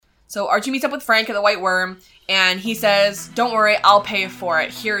So Archie meets up with Frank at the White Worm, and he says, don't worry, I'll pay for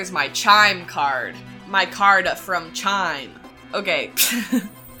it. Here is my Chime card. My card from Chime. Okay.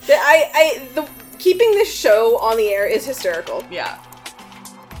 Keeping this show on the air is hysterical. Yeah.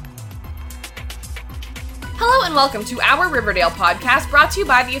 Hello and welcome to our Riverdale podcast, brought to you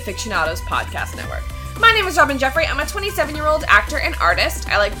by the AFICTIONADOS podcast network. My name is Robin Jeffrey. I'm a 27-year-old actor and artist.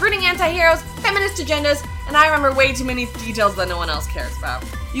 I like brooding anti-heroes, feminist agendas, and I remember way too many details that no one else cares about.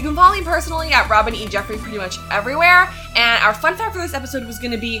 You can follow me personally at Robin E. Jeffrey pretty much everywhere, and our fun fact for this episode was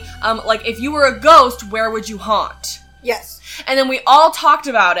going to be, if you were a ghost, where would you haunt? Yes. And then we all talked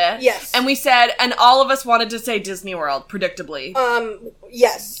about it. Yes. And we said, and all of us wanted to say Disney World, predictably.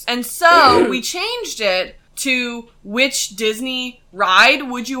 Yes. And so we changed it to which Disney ride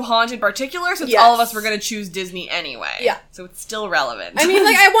would you haunt in particular, since all of us were going to choose Disney anyway. Yeah. So it's still relevant. I mean,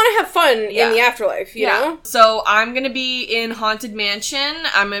 I want to have fun in the afterlife, you know? So I'm going to be in Haunted Mansion.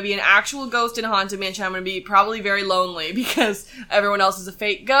 I'm going to be an actual ghost in Haunted Mansion. I'm going to be probably very lonely because everyone else is a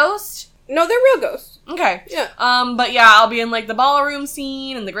fake ghost. No, they're real ghosts. Okay. Yeah. But yeah, I'll be in, like, the ballroom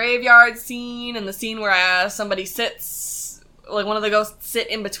scene and the graveyard scene and the scene where somebody sits, like, one of the ghosts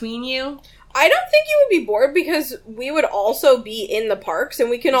sit in between you. I don't think you would be bored because we would also be in the parks and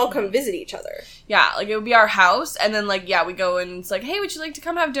we can all come visit each other. Yeah, like, it would be our house, and then, like, we go and it's like, hey, would you like to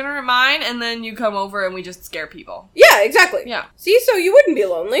come have dinner at mine? And then you come over and we just scare people. Yeah, exactly. Yeah. See, so you wouldn't be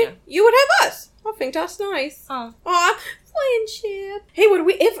lonely. Yeah. You would have us. Oh, think that's nice. Oh. Aw, friendship. Hey, would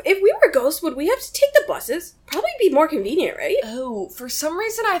we, if we were ghosts, would we have to take the buses? Probably be more convenient, right? Oh, for some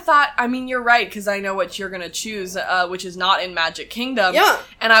reason I thought, I mean, you're right, because I know what you're gonna choose, which is not in Magic Kingdom. Yeah.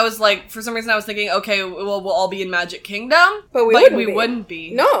 And I was like, for some reason I was thinking, okay, well, we'll all be in Magic Kingdom. But we wouldn't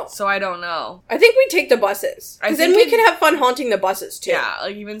be. No. So I don't know. I think we'd take the buses. Because then we can have fun haunting the buses, too. Yeah,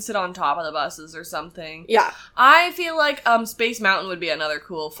 like even sit on top of the buses or something. Yeah. I feel like Space Mountain would be another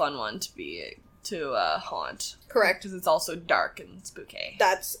cool, fun one to haunt. Correct. Because it's also dark and spooky.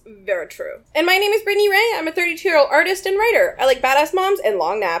 That's very true. And my name is Brittany Ray. I'm a 32-year-old artist and writer. I like badass moms and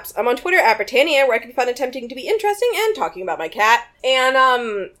long naps. I'm on Twitter at Britannia, where I can be found attempting to be interesting and talking about my cat.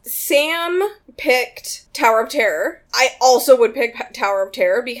 And, Sam picked Tower of Terror. I also would pick Tower of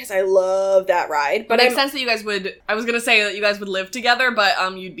Terror because I love that ride. But it makes sense that you guys would, I was gonna say that you guys would live together, but,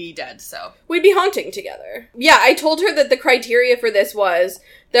 you'd be dead, so. We'd be haunting together. Yeah, I told her that the criteria for this was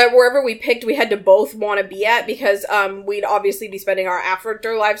that wherever we picked, we had to both want to be at because, we'd obviously be spending our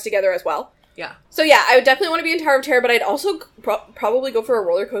after lives together as well. Yeah. So yeah, I would definitely want to be in Tower of Terror, but I'd also probably go for a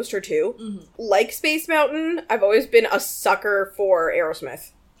roller coaster too. Mm-hmm. Like Space Mountain, I've always been a sucker for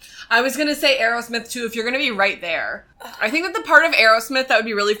Aerosmith. I was gonna say Aerosmith too, if you're gonna be right there. I think that the part of Aerosmith that would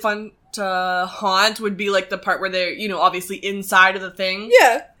be really fun to haunt would be like the part where they're, obviously inside of the thing.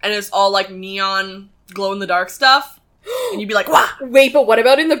 Yeah. And it's all like neon glow-in-the-dark stuff. And you'd be like, wah! Wait, but what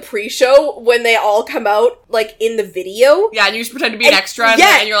about in the pre-show when they all come out, like, in the video? Yeah, and you just pretend to be an extra,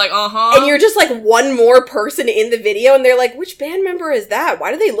 and you're like, uh-huh. And you're just, like, one more person in the video, and they're like, which band member is that?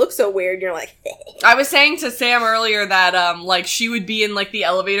 Why do they look so weird? And you're like, I was saying to Sam earlier that, she would be in, like, the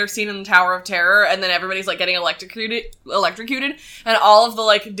elevator scene in the Tower of Terror, and then everybody's, like, getting electrocuted, and all of the,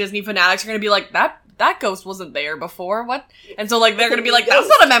 like, Disney fanatics are gonna be like, that ghost wasn't there before, what? And so, like, they're gonna be like, that's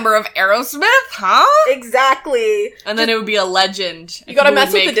not a member of Aerosmith, huh? Exactly. And then it would be a legend. You gotta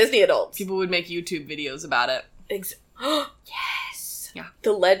mess with the Disney adults. People would make YouTube videos about it. Yes. Yeah.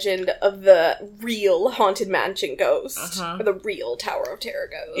 The legend of the real Haunted Mansion ghost. Uh-huh. Or the real Tower of Terror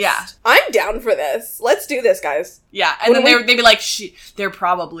ghost. Yeah. I'm down for this. Let's do this, guys. Yeah, and then they'd be like, they're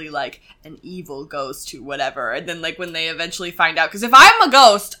probably, like, an evil ghost or whatever. And then, like, when they eventually find out, because if I'm a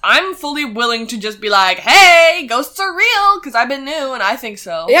ghost, I'm fully willing to just be like, hey, ghosts are real, because I've been new, and I think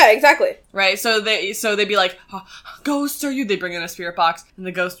so. Yeah, exactly. Right, so they'd be like, oh, ghosts, are you? They'd bring in a spirit box, and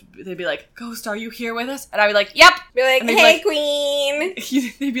the ghost, they'd be like, ghost, are you here with us? And I'd be like, yep! Be like, hey, queen!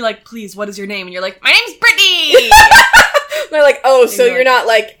 They'd be like, please, what is your name? And you're like, my name's Brittany! They're like, oh, so you're not,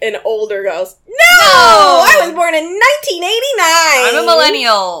 like, an older ghost. No! I was born in 1989! I'm a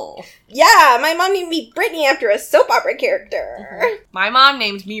millennial. Yeah, my mom named me Brittany after a soap opera character. Mm-hmm. My mom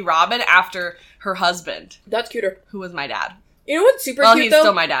named me Robin after her husband. That's cuter. Who was my dad. You know what's super cute, though? Well, he's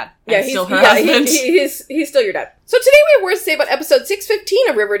still my dad. Yeah, he's still her husband. He's still your dad. So today we have words to say about episode 615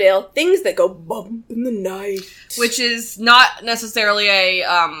 of Riverdale, Things That Go Bump in the Night. Which is not necessarily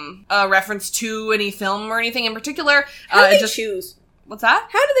a reference to any film or anything in particular. How do they choose? What's that?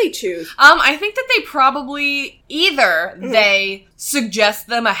 How do they choose? I think that they probably either they suggest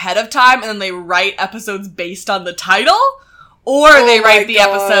them ahead of time and then they write episodes based on the title, Or they my write the God.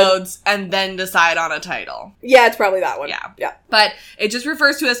 episodes and then decide on a title. Yeah, it's probably that one. Yeah. But it just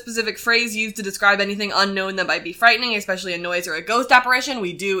refers to a specific phrase used to describe anything unknown that might be frightening, especially a noise or a ghost apparition.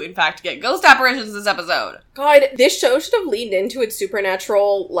 We do, in fact, get ghost apparitions this episode. God, this show should have leaned into its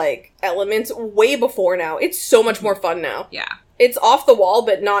supernatural, like, elements way before now. It's so much more fun now. Yeah. It's off the wall,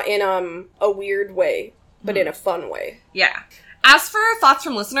 but not in, a weird way, but in a fun way. Yeah. As for thoughts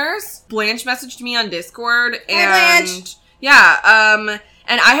from listeners, Blanche messaged me on Discord, and... Hi, Blanche! Yeah,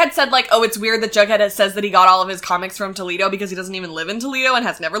 and I had said, like, oh, it's weird that Jughead says that he got all of his comics from Toledo because he doesn't even live in Toledo and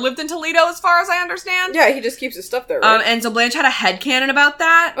has never lived in Toledo, as far as I understand. Yeah, he just keeps his stuff there, right? And so Blanche had a headcanon about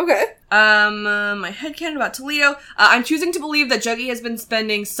that. Okay. My headcanon about Toledo. I'm choosing to believe that Juggy has been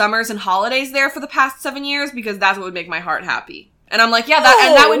spending summers and holidays there for the past 7 years because that's what would make my heart happy. And I'm like, yeah,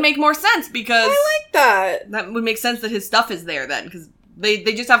 that would make more sense because... I like that. That would make sense that his stuff is there then, because... They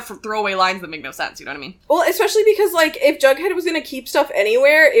just have throwaway lines that make no sense, you know what I mean? Well, especially because, like, if Jughead was gonna keep stuff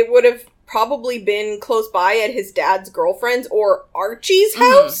anywhere, it would have probably been close by at his dad's girlfriend's or Archie's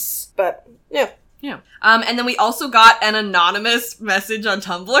house. But, yeah. Yeah. And then we also got an anonymous message on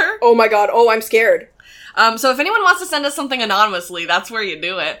Tumblr. Oh my god, I'm scared. So if anyone wants to send us something anonymously, that's where you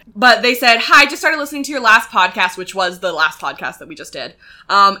do it. But they said, hi, just started listening to your last podcast, which was the last podcast that we just did.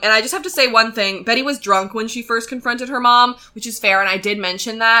 And I just have to say one thing. Betty was drunk when she first confronted her mom, which is fair, and I did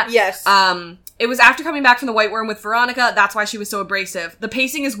mention that. Yes. It was after coming back from the White Worm with Veronica. That's why she was so abrasive. The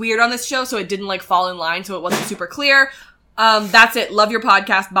pacing is weird on this show, so it didn't, like, fall in line, so it wasn't super clear. That's it. Love your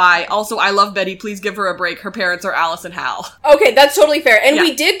podcast. Bye. Also, I love Betty. Please give her a break. Her parents are Alice and Hal. Okay, that's totally fair. And Yeah.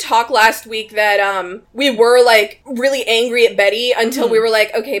 we did talk last week that, we were, like, really angry at Betty until we were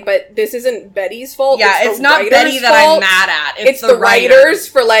like, okay, but this isn't Betty's fault. Yeah, it's not Betty that I'm mad at. It's the writers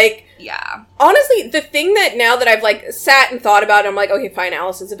for, like... Yeah. Honestly, the thing that now that I've, like, sat and thought about it, I'm like, okay, fine,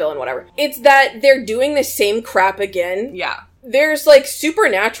 Alice is a villain, whatever. It's that they're doing the same crap again. Yeah. There's, like,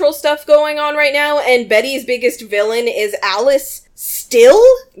 supernatural stuff going on right now, and Betty's biggest villain is Alice still?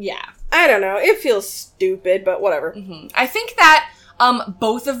 Yeah. I don't know. It feels stupid, but whatever. Mm-hmm. I think that,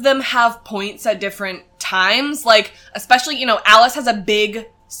 both of them have points at different times. Like, especially, you know, Alice has a big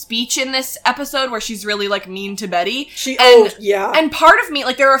speech in this episode where she's really, like, mean to Betty. Yeah. And part of me,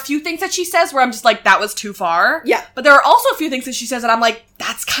 like, there are a few things that she says where I'm just like, that was too far. Yeah. But there are also a few things that she says that I'm like,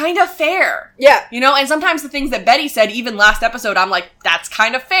 that's kind of fair. Yeah. You know, and sometimes the things that Betty said, even last episode, I'm like, that's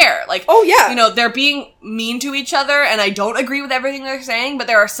kind of fair. Like, oh, yeah. You know, they're being mean to each other, and I don't agree with everything they're saying, but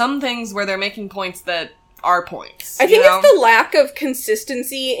there are some things where they're making points that are points. I think it's the lack of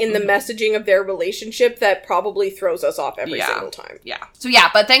consistency in the messaging of their relationship that probably throws us off every single time. Yeah. So yeah,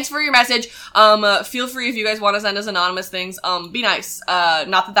 but thanks for your message. Feel free if you guys want to send us anonymous things. Be nice.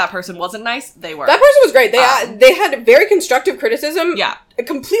 Not that person wasn't nice. They were. That person was great. They had very constructive criticism. Yeah.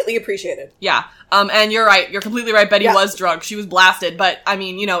 Completely appreciated. Yeah. And you're right. You're completely right. Betty was drunk. She was blasted. But, I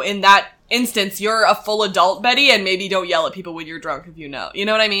mean, you know, in that instance, you're a full adult, Betty, and maybe don't yell at people when you're drunk if you know. You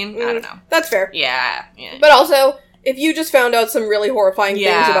know what I mean? I don't know. That's fair. Yeah. But also, if you just found out some really horrifying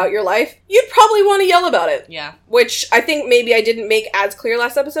things about your life, you'd probably want to yell about it. Yeah. Which I think maybe I didn't make as clear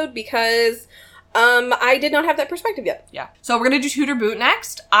last episode because I did not have that perspective yet. Yeah. So we're going to do Toot or Boot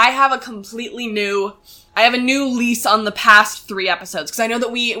next. I have a new lease on the past 3 episodes, because I know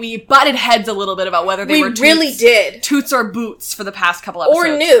that we butted heads a little bit about whether they were toots or boots for the past couple episodes.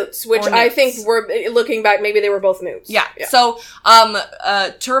 Or newts, which I think we're, looking back, maybe they were both newts. Yeah. So,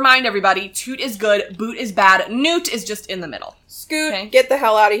 to remind everybody, toot is good, boot is bad, newt is just in the middle. Scoot, get the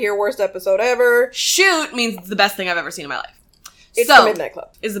hell out of here, worst episode ever. Shoot means it's the best thing I've ever seen in my life. It's the Midnight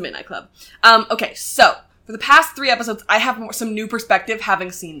Club. Is the Midnight Club. Okay, so... For the past 3 episodes, I have some new perspective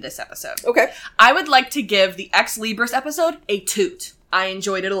having seen this episode. Okay. I would like to give the Ex Libris episode a toot. I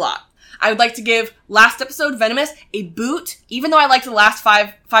enjoyed it a lot. I would like to give last episode, Venomous, a boot. Even though I liked the last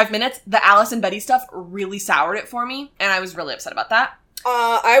five minutes, the Alice and Betty stuff really soured it for me, and I was really upset about that.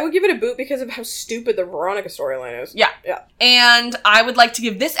 I would give it a boot because of how stupid the Veronica storyline is. Yeah. And I would like to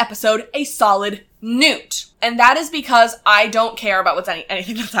give this episode a solid newt. And that is because I don't care about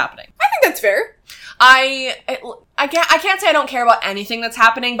anything that's happening. I think that's fair. I can't say I don't care about anything that's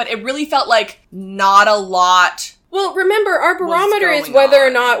happening, but it really felt like not a lot. Well, remember, our barometer is whether or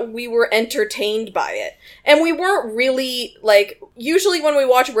not we were entertained by it. And we weren't really, like, usually when we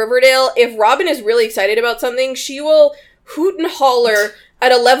watch Riverdale, if Robin is really excited about something, she will hoot and holler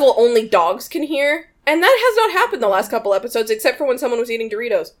at a level only dogs can hear. And that has not happened the last couple episodes, except for when someone was eating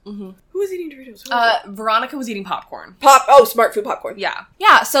Doritos. Mm-hmm. Who was eating Doritos? Veronica was eating popcorn. Smart food popcorn. Yeah.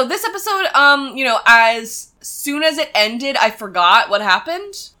 Yeah, so this episode, as soon as it ended, I forgot what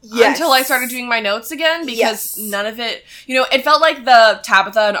happened. Yes. Until I started doing my notes again, because none of it, it felt like the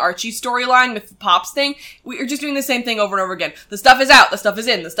Tabitha and Archie storyline with the Pops thing. We were just doing the same thing over and over again. The stuff is out, the stuff is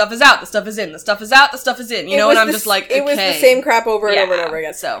in, the stuff is out, the stuff is in, the stuff is out, the stuff is in. And I'm just like, okay. It was the same crap over and over and over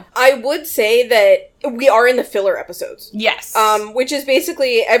again. So I would say that we are in the filler episodes. Yes. Which is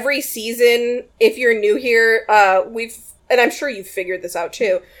basically every season, if you're new here, and I'm sure you've figured this out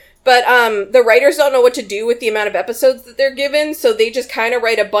too, but the writers don't know what to do with the amount of episodes that they're given, so they just kind of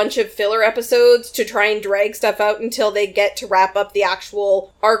write a bunch of filler episodes to try and drag stuff out until they get to wrap up the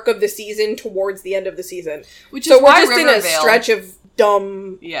actual arc of the season towards the end of the season. Which is why we're just in a stretch of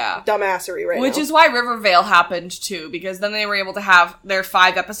dumbassery right now. Which is why Riverdale happened too, because then they were able to have their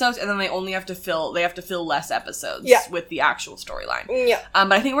 5 episodes, and then they only have to fill less episodes with the actual storyline. Yeah.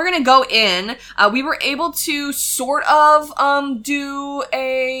 But I think we're gonna go in. We were able to sort of do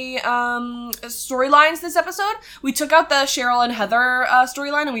a storylines this episode. We took out the Cheryl and Heather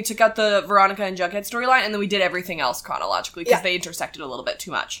storyline, and we took out the Veronica and Jughead storyline, and then we did everything else chronologically because they intersected a little bit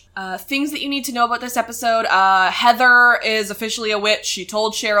too much. Things that you need to know about this episode: Heather is officially a witch. She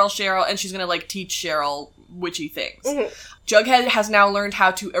told Cheryl, and she's gonna, teach Cheryl witchy things. Mm-hmm. Jughead has now learned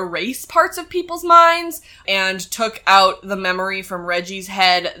how to erase parts of people's minds, and took out the memory from Reggie's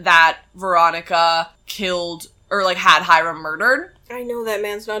head that Veronica killed, or, had Hiram murdered. I know that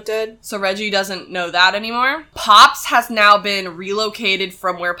man's not dead. So Reggie doesn't know that anymore. Pops has now been relocated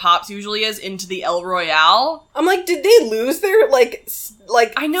from where Pops usually is into the El Royale. I'm like, did they lose their,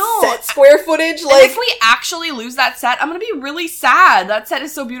 I know. set square footage? And if we actually lose that set, I'm gonna be really sad. That set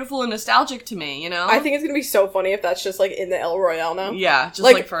is so beautiful and nostalgic to me, I think it's gonna be so funny if that's just, in the El Royale now. Yeah,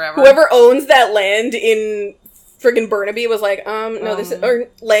 just, forever. Whoever owns that land in friggin' Burnaby was like, no, this is, or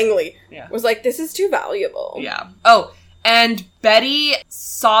Langley, was like, this is too valuable. Yeah. Oh, and Betty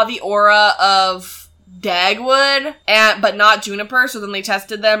saw the aura of Dagwood, but not Juniper, so then they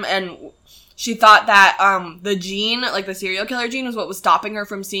tested them, and she thought that the gene, the serial killer gene, was what was stopping her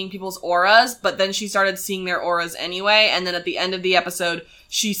from seeing people's auras, but then she started seeing their auras anyway, and then at the end of the episode,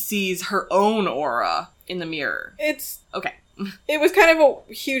 she sees her own aura in the mirror. Okay. It was kind of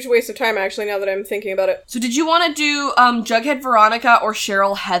a huge waste of time, actually, now that I'm thinking about it. So did you want to do Jughead Veronica or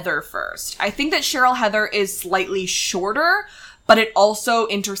Cheryl Heather first? I think that Cheryl Heather is slightly shorter, but it also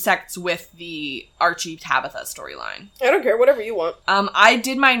intersects with the Archie Tabitha storyline. I don't care, whatever you want. I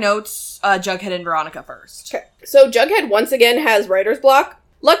did my notes, Jughead and Veronica first. Okay. So Jughead once again has writer's block.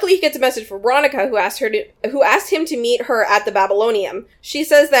 Luckily, he gets a message from Veronica, who asked him to meet her at the Babylonium. She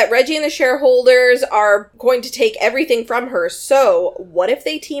says that Reggie and the shareholders are going to take everything from her, so what if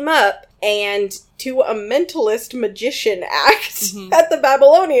they team up and do a mentalist magician act at the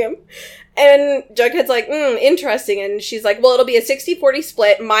Babylonium? And Jughead's like, interesting. And she's like, well, it'll be a 60-40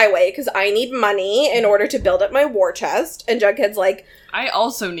 split my way, because I need money in order to build up my war chest. And Jughead's like, I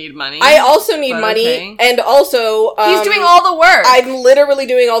also need money. Okay. And also... he's doing all the work. I'm literally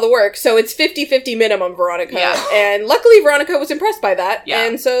doing all the work. So it's 50-50 minimum, Veronica. Yeah. And luckily, Veronica was impressed by that. Yeah.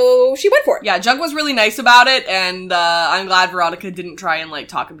 And so she went for it. Yeah, Jug was really nice about it. And I'm glad Veronica didn't try and,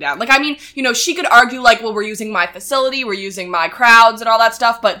 talk him down. She could argue, well, we're using my facility, we're using my crowds and all that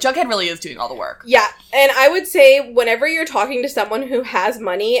stuff. But Jughead really is doing all the work. Yeah. And I would say whenever you're talking to someone who has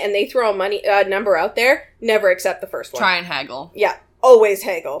money and they throw a number out there, never accept the first one. Try and haggle. Yeah. Always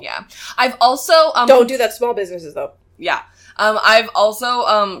haggle. Yeah. I've also... Don't do that small businesses, though. Yeah. I've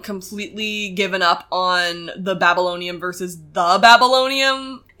also completely given up on the Babylonium versus the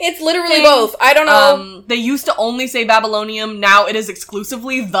Babylonium. It's literally both. I don't know. They used to only say Babylonium. Now it is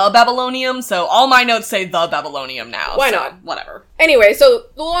exclusively the Babylonium. So all my notes say the Babylonium now. Why not? Whatever. Anyway, so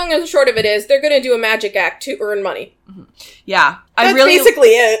the long and the short of it is they're going to do a magic act to earn money. Mm-hmm. Yeah. That's basically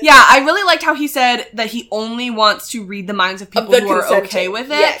it. Yeah, I really liked how he said that he only wants to read the minds of people who are okay with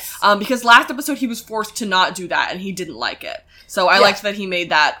it. Yes. Because last episode he was forced to not do that and he didn't like it. So I liked that he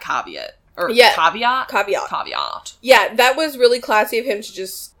made that caveat. Caveat. Yeah, that was really classy of him to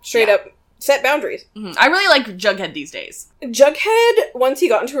just straight up set boundaries. Mm-hmm. I really like Jughead these days. Jughead, once he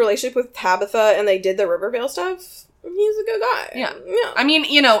got into a relationship with Tabitha and they did the Riverdale stuff, he's a good guy. Yeah. I mean,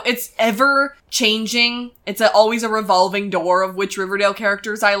 it's ever changing. It's always a revolving door of which Riverdale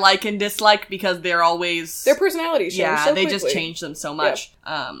characters I like and dislike because they're always... Their personalities change so quickly. They just change them so much.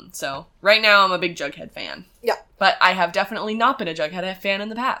 Yeah. So right now I'm a big Jughead fan. Yeah. But I have definitely not been a Jughead fan in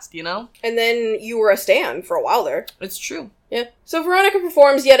the past, And then you were a stan for a while there. It's true. Yeah. So Veronica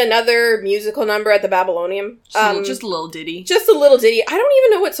performs yet another musical number at the Babylonium. Just a little ditty. Just a little ditty. I don't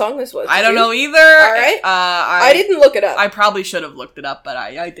even know what song this was. I don't know either. All right. I didn't look it up. I probably should have looked it up, but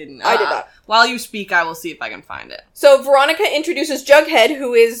I didn't. I did not. While you speak, I will see if I can find it. So Veronica introduces Jughead,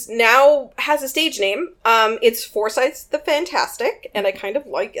 who is now has a stage name. It's Forsyth the Fantastic, and I kind of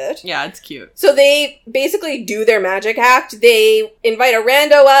like it. Yeah, it's cute. So they basically do their magic act. They invite a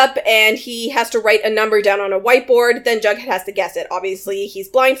rando up, and he has to write a number down on a whiteboard. Then Jughead has to guess it. Obviously, he's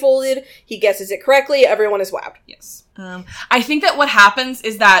blindfolded. He guesses it correctly. Everyone is wowed. Yes. I think that what happens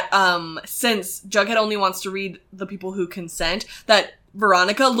is that since Jughead only wants to read the people who consent, that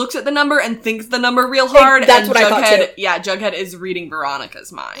Veronica looks at the number and thinks the number real hard. That's and what I thought too. Yeah, Jughead is reading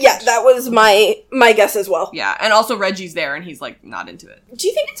Veronica's mind. Yeah, that was my guess as well. Yeah, and also Reggie's there and he's like not into it. Do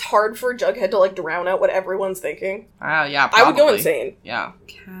you think it's hard for Jughead to like drown out what everyone's thinking? Yeah, probably. I would go insane. Yeah.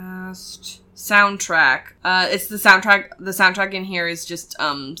 Cast soundtrack. It's the soundtrack. The soundtrack in here is just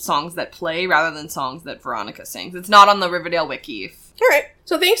songs that play rather than songs that Veronica sings. It's not on the Riverdale wiki. Alright.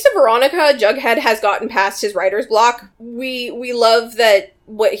 So thanks to Veronica, Jughead has gotten past his writer's block. We love that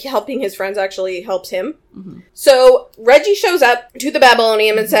helping his friends actually helps him. Mm-hmm. So Reggie shows up to the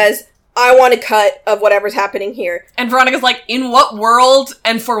Babylonium and says, I want a cut of whatever's happening here. And Veronica's like, in what world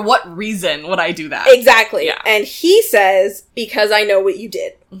and for what reason would I do that? Exactly. Yeah. And he says, because I know what you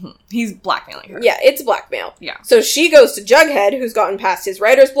did. Mm-hmm. He's blackmailing her. Yeah, it's blackmail. Yeah. So she goes to Jughead, who's gotten past his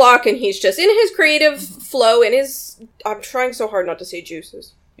writer's block, and he's just in his creative flow, in his... I'm trying so hard not to say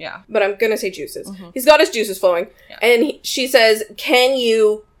juices. Yeah. But I'm gonna say juices. Mm-hmm. He's got his juices flowing. Yeah. And she says, can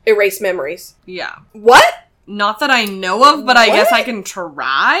you erase memories? Yeah. What? Not that I know of, but I guess I can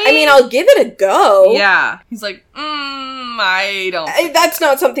try. I mean, I'll give it a go. Yeah. He's like, I don't. That's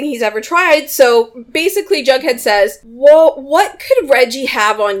not something he's ever tried. So basically, Jughead says, well, what could Reggie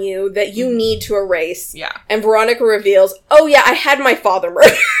have on you that you need to erase? Yeah. And Veronica reveals, oh yeah, I had my father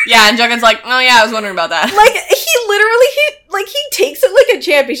murdered. Yeah, and Jughead's like, oh yeah, I was wondering about that. Like, he takes it like a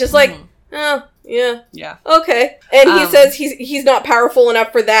champ. He's just like, oh, yeah. Yeah. Okay. And he says he's not powerful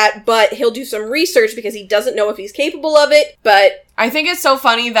enough for that, but he'll do some research because he doesn't know if he's capable of it, but... I think it's so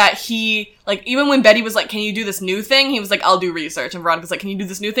funny that he, like, even when Betty was like, can you do this new thing? He was like, I'll do research. And Veronica's like, can you do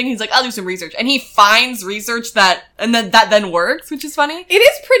this new thing? He's like, I'll do some research. And he finds research that then works, which is funny. It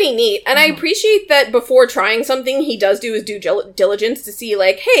is pretty neat. And I appreciate that before trying something, he does do his due diligence to see,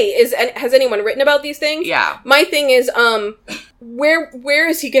 like, hey, has anyone written about these things? Yeah. My thing is, where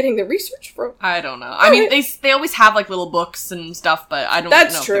is he getting the research from? I don't know. I mean, they always have, like, little books and stuff, but I don't know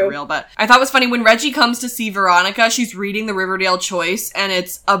if they're real. But I thought it was funny, when Reggie comes to see Veronica, she's reading the Riverdale Choice, and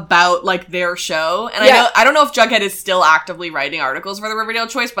it's about, like, their show. And I don't know if Jughead is still actively writing articles for the Riverdale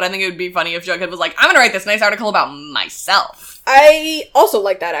Choice, but I think it would be funny if Jughead was like, I'm gonna write this nice article about myself. I also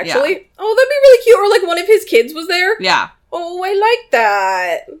like that, actually. Yeah. Oh, that'd be really cute. Or, like, one of his kids was there. Yeah. Oh, I like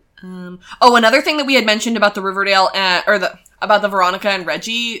that. Another thing that we had mentioned about the Riverdale, about the Veronica and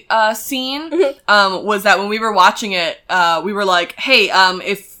Reggie scene, was that when we were watching it, we were like, hey,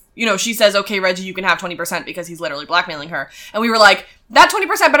 if, you know, she says, okay, Reggie, you can have 20% because he's literally blackmailing her. And we were like, that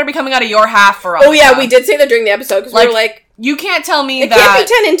 20% better be coming out of your half, Veronica. Oh yeah, we did say that during the episode, because we were like... You can't tell me it that... It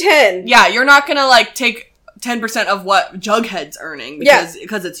can't be 10 and 10. Yeah, you're not gonna, like, take 10% of what Jughead's earning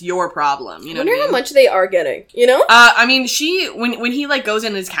because it's your problem, you know. I wonder how much they are getting, you know? I mean, when he like goes in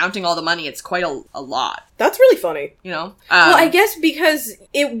and is counting all the money, it's quite a lot. That's really funny. You know? Well, I guess because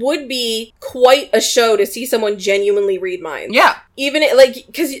it would be quite a show to see someone genuinely read minds. Yeah. Even, like,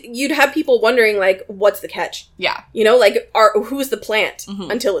 because you'd have people wondering, like, what's the catch? Yeah. You know, like, who's the plant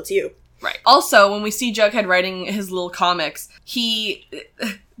until it's you? Right. Also, when we see Jughead writing his little comics, the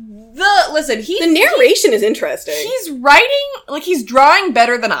narration is interesting. He's writing, like, he's drawing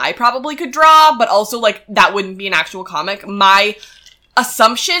better than I probably could draw, but also, like, that wouldn't be an actual comic. My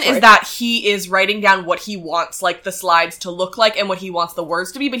assumption is that he is writing down what he wants, like, the slides to look like and what he wants the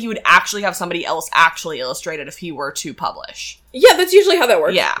words to be, but he would actually have somebody else actually illustrate it if he were to publish. Yeah, that's usually how that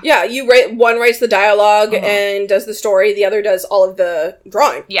works. Yeah. Yeah, one writes the dialogue and does the story, the other does all of the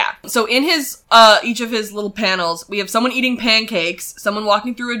drawing. Yeah. So in his, each of his little panels, we have someone eating pancakes, someone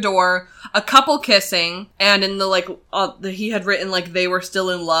walking through a door, a couple kissing, and in the, like, he had written, like, they were still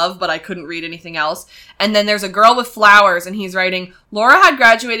in love, but I couldn't read anything else. And then there's a girl with flowers, and he's writing, Laura had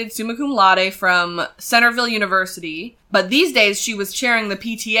graduated summa cum laude from Centerville University, but these days she was chairing the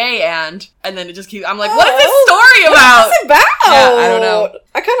PTA and then it just keeps, I'm like, what is this story about? What's it about? Yeah, I don't know.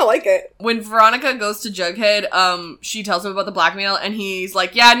 I kind of like it. When Veronica goes to Jughead, she tells him about the blackmail and he's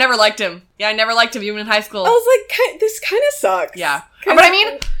like, yeah, I never liked him. Yeah, I never liked him even in high school. I was like, this kind of sucks. Yeah. But I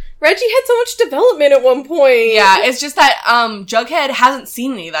mean, Reggie had so much development at one point. Yeah, it's just that Jughead hasn't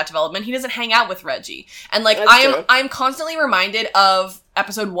seen any of that development. He doesn't hang out with Reggie. And like I'm constantly reminded of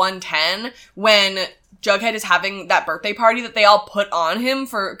episode 110 when Jughead is having that birthday party that they all put on him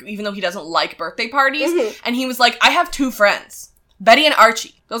for, even though he doesn't like birthday parties. Mm-hmm. And he was like, I have 2 friends. Betty and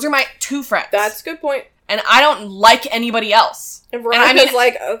Archie. Those are my 2 friends. That's a good point. And I don't like anybody else. And Veronica's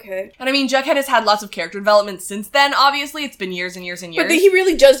like, okay. And I mean, Jughead has had lots of character development since then, obviously. It's been years and years and years. But he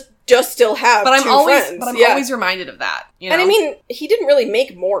really just still have 2 friends. But I'm always reminded of that, you know? And I mean, he didn't really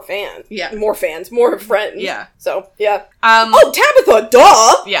make more fans. Yeah. More friends. Yeah. So, yeah. Tabitha,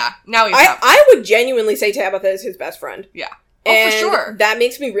 duh! Yeah. Now he's I would genuinely say Tabitha is his best friend. Yeah. And for sure. That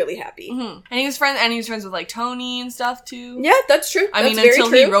makes me really happy. Mm-hmm. And he was friends with like Tony and stuff too. Yeah, that's true. I mean,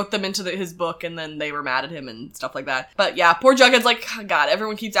 until he wrote them into his book and then they were mad at him and stuff like that. But yeah, poor Jughead's like, God,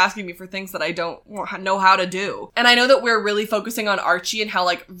 everyone keeps asking me for things that I don't know how to do. And I know that we're really focusing on Archie and how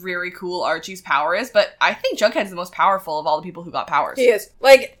like very cool Archie's power is, but I think Jughead's the most powerful of all the people who got powers. He is.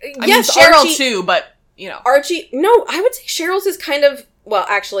 Like, I mean, Cheryl too, but you know. Archie, no, I would say Cheryl's is kind of, well,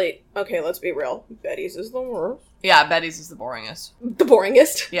 actually, okay, let's be real. Betty's is the worst. Yeah, Betty's is the boringest. The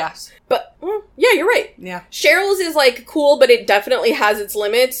boringest? Yes. But, yeah, you're right. Yeah. Cheryl's is, like, cool, but it definitely has its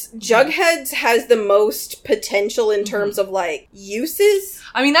limits. Jughead's has the most potential in terms of, like, uses.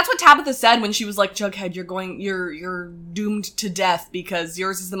 I mean, that's what Tabitha said when she was like, Jughead, you're doomed to death because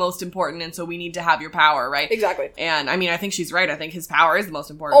yours is the most important and so we need to have your power, right? Exactly. And, I mean, I think she's right. I think his power is the most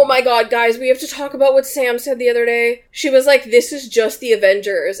important. Oh my god, guys, we have to talk about what Sam said the other day. She was like, this is just the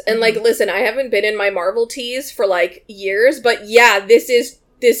Avengers. And, like, listen, I haven't been in my Marvel tees for, like, years, but yeah, this is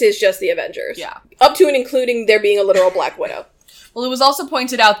just the Avengers. Yeah. Up to and including there being a literal Black Widow. Well, it was also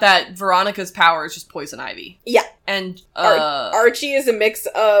pointed out that Veronica's power is just poison ivy. Yeah. And, Archie is a mix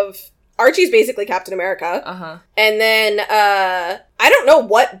of... Archie's basically Captain America. Uh-huh. And then, I don't know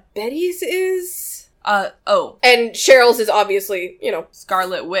what Betty's is. And Cheryl's is obviously, you know...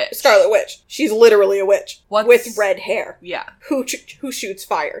 Scarlet Witch. She's literally a witch. With red hair. Yeah. Who shoots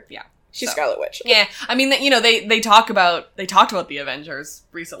fire. Yeah. She's Scarlet Witch. Yeah. I mean, you know, they talked about the Avengers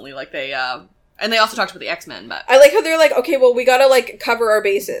recently, like they, and they also talked about the X-Men, but... I like how they're like, okay, well, we gotta, like, cover our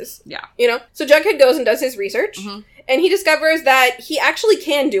bases. Yeah. You know? So Jughead goes and does his research, and he discovers that he actually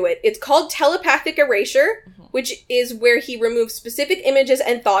can do it. It's called telepathic erasure, which is where he removes specific images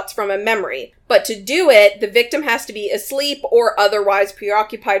and thoughts from a memory. But to do it, the victim has to be asleep or otherwise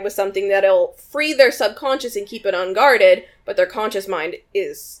preoccupied with something that'll free their subconscious and keep it unguarded, but their conscious mind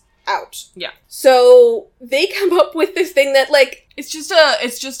is out. Yeah. So they come up with this thing that, like... It's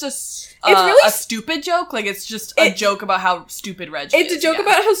really a stupid joke. Like, it's just a joke about how stupid Reggie is. It's a joke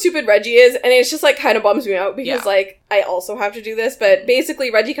about how stupid Reggie is, and it's just, like, kind of bums me out because, like, I also have to do this, but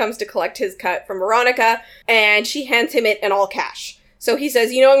basically Reggie comes to collect his cut from Veronica, and she hands him it in all cash. So he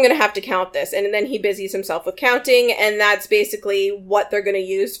says, you know, I'm gonna have to count this, and then he busies himself with counting, and that's basically what they're gonna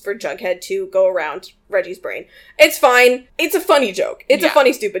use for Jughead to go around Reggie's brain. It's fine. It's a funny joke. It's a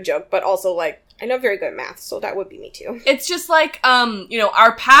funny, stupid joke, but also, like, I'm not very good at math, so that would be me too. It's just like, you know,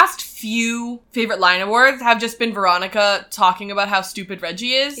 our past few favorite line awards have just been Veronica talking about how stupid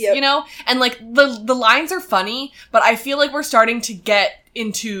Reggie is, you know? And, like, the lines are funny, but I feel like we're starting to get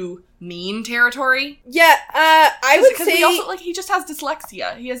into mean territory. Yeah, I would say... He also, like, he just has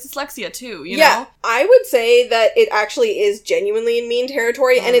dyslexia. He has dyslexia, too, you know? Yeah, I would say that it actually is genuinely in mean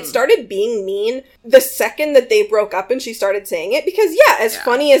territory, and it started being mean the second that they broke up and she started saying it, because, as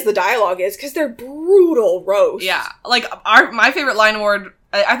funny as the dialogue is, because they're brutal roasts. Yeah, like, my favorite line award,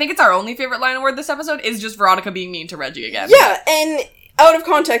 I think it's our only favorite line award this episode, is just Veronica being mean to Reggie again. Yeah, and out of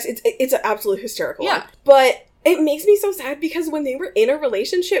context, it's an absolute hysterical one. But... it makes me so sad because when they were in a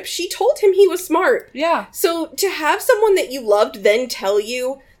relationship, she told him he was smart. Yeah. So to have someone that you loved then tell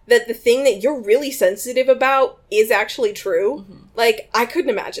you that the thing that you're really sensitive about is actually true, like, I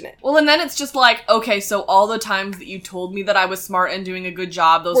couldn't imagine it. Well, and then it's just like, okay, so all the times that you told me that I was smart and doing a good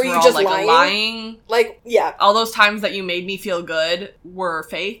job, those were all, just like, lying? Like, yeah. All those times that you made me feel good were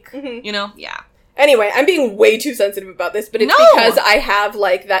fake, you know? Yeah. Anyway, I'm being way too sensitive about this, but it's because I have,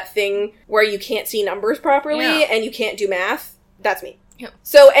 like, that thing where you can't see numbers properly and you can't do math. That's me. Yeah.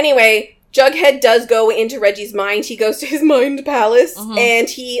 So anyway, Jughead does go into Reggie's mind. He goes to his mind palace and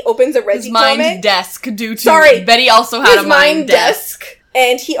he opens a Reggie comic. His mind desk due to... Betty also had a mind desk.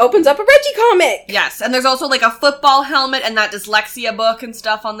 And he opens up a Reggie comic. Yes, and there's also, like, a football helmet and that dyslexia book and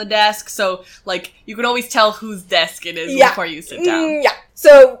stuff on the desk. So, like, you can always tell whose desk it is before you sit down. Yeah.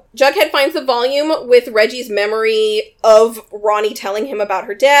 So, Jughead finds the volume with Reggie's memory of Ronnie telling him about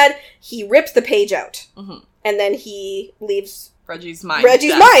her dad. He rips the page out. And then he leaves... Reggie's mind,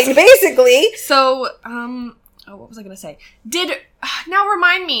 basically. So, what was I going to say? Now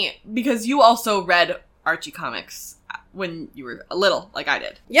remind me, because you also read Archie comics when you were little, like I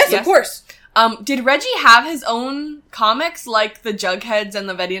did. Yes, of course. Did Reggie have his own comics, like the Jugheads and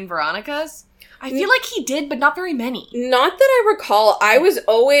the Betty and Veronicas? I feel like he did, but not very many. Not that I recall. I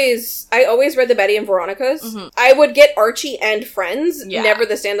always read the Betty and Veronicas. Mm-hmm. I would get Archie and Friends, Yeah. never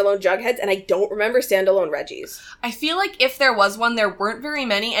the standalone Jugheads, and I don't remember standalone Reggies. I feel like if there was one, there weren't very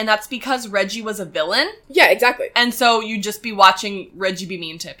many, and that's because Reggie was a villain. Yeah, exactly. And so you'd just be watching Reggie be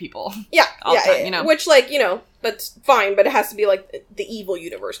mean to people. Yeah, all the time, you know? Which, like, you know, that's fine, but it has to be, like, the evil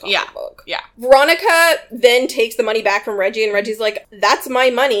universe comic book. Yeah. Veronica then takes the money back from Reggie, and Reggie's like, that's my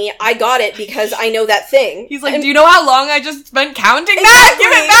money. I got it because I know that thing. He's like, do you know how long I just spent counting that?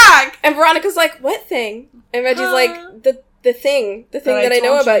 Give it back! And Veronica's like, what thing? And Reggie's like, the thing that I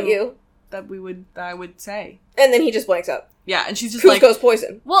know told about you. That I would say. And then he just blanks out. Yeah, and she's just Cusco's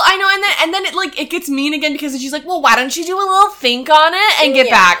poison. Well, I know, and then it gets mean again because she's like, well, why don't you do a little think on it and get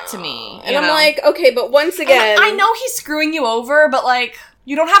back to me? And I'm like, okay, but once again... I know he's screwing you over, but, like,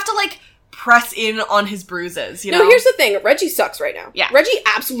 you don't have to, like, press in on his bruises, you know? No, here's the thing. Reggie sucks right now. Yeah. Reggie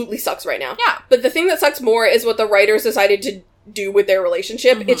absolutely sucks right now. Yeah. But the thing that sucks more is what the writers decided to do with their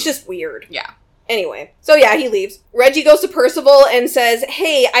relationship. Mm-hmm. It's just weird. Yeah. Anyway, so yeah, he leaves. Reggie goes to Percival and says,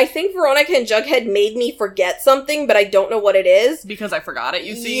 hey, I think Veronica and Jughead made me forget something, but I don't know what it is. Because I forgot it,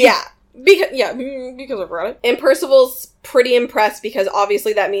 you see? Yeah. Because I forgot it. And Percival's pretty impressed because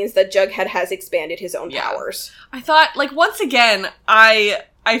obviously that means that Jughead has expanded his own powers. I thought, like, once again, I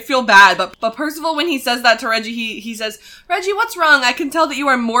feel bad, but Percival, when he says that to Reggie, he says, Reggie, what's wrong? I can tell that you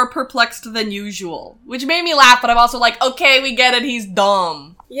are more perplexed than usual. Which made me laugh, but I'm also like, okay, we get it, he's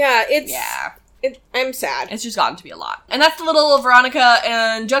dumb. Yeah, Yeah. I'm sad. It's just gotten to be a lot. And that's the little Veronica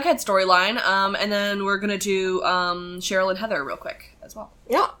and Jughead storyline. And then we're gonna do Cheryl and Heather real quick as well.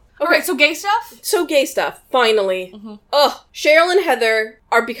 Yeah. Okay. Alright, so gay stuff? So gay stuff, finally. Mm-hmm. Ugh. Cheryl and Heather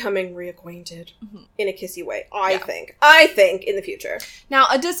are becoming reacquainted in a kissy way, I think, in the future. Now,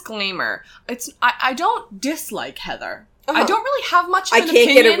 a disclaimer. I don't dislike Heather. I don't really have much of an opinion.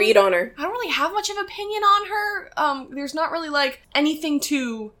 I can't get a read on her. I don't really have much of an opinion on her. There's not really, like, anything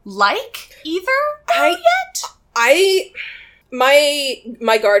to like either yet.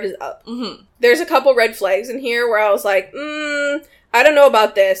 My guard is up. Mm-hmm. There's a couple red flags in here where I was like, I don't know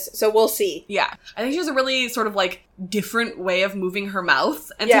about this, so we'll see. Yeah. I think she has a really sort of, like, different way of moving her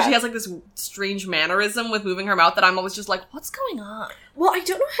mouth. And so she has, like, this strange mannerism with moving her mouth that I'm always just like, what's going on? Well, I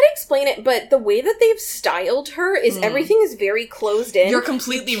don't know how to explain it, but the way that they've styled her is everything is very closed in. You're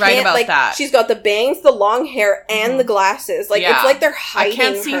completely right about that. She's got the bangs, the long hair, and the glasses. Like, it's like they're hiding her.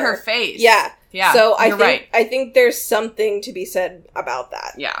 I can't see her face. Yeah. Yeah, so I think there's something to be said about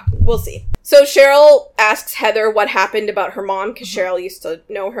that. Yeah. We'll see. So Cheryl asks Heather what happened about her mom, because Cheryl used to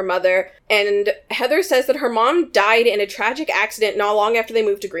know her mother. And Heather says that her mom died in a tragic accident not long after they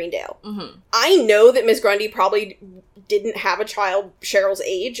moved to Greendale. Mm-hmm. I know that Miss Grundy probably didn't have a child Cheryl's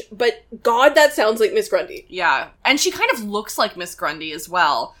age, but God, that sounds like Miss Grundy. Yeah. And she kind of looks like Miss Grundy as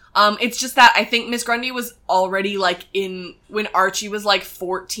well. It's just that I think Miss Grundy was already, like, when Archie was, like,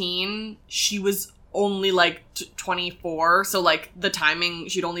 14, she was only, like, 24, so, like, the timing,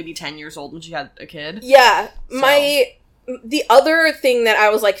 she'd only be 10 years old when she had a kid. Yeah. So. The other thing that I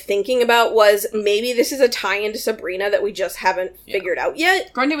was, like, thinking about was maybe this is a tie-in to Sabrina that we just haven't figured out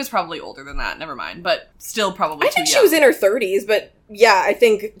yet. Grundy was probably older than that, never mind, but still probably too young. I think she was in her 30s, but, yeah, I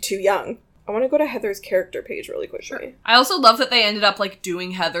think too young. I want to go to Heather's character page really quickly. Sure. I also love that they ended up, like,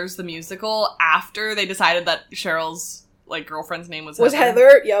 doing Heather's the musical after they decided that Cheryl's, like, girlfriend's name was Heather. Was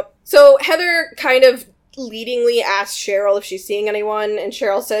Heather, yep. So Heather kind of leadingly asks Cheryl if she's seeing anyone, and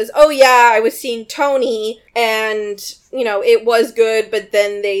Cheryl says, oh yeah, I was seeing Tony, and, you know, it was good, but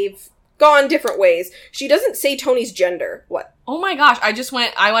then they've gone different ways. She doesn't say Tony's gender. What? Oh my gosh, I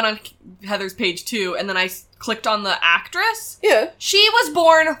went on Heather's page too, and then I clicked on the actress. Yeah. She was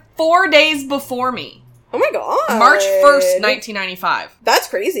born 4 days before me. Oh my god. March 1st, 1995. That's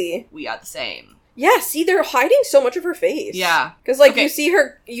crazy. We are the same. Yeah, see, they're hiding so much of her face. Yeah. Because, like, you see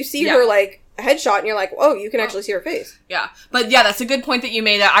her, like, headshot, and you're like, oh, you can actually see her face. Yeah. But, yeah, that's a good point that you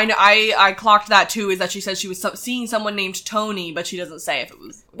made. I clocked that, too, is that she says she was seeing someone named Tony, but she doesn't say if it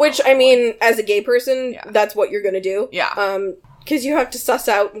was... Which, I mean, as a gay person, that's what you're gonna do. Yeah. Because you have to suss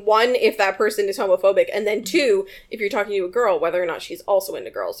out, one, if that person is homophobic, and then two, if you're talking to a girl, whether or not she's also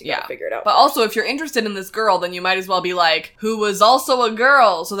into girls. You gotta figure it out. But also, if you're interested in this girl, then you might as well be like, who was also a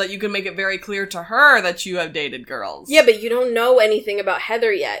girl, so that you can make it very clear to her that you have dated girls. Yeah, but you don't know anything about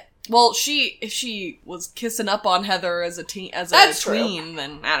Heather yet. Well, if she was kissing up on Heather as a tween,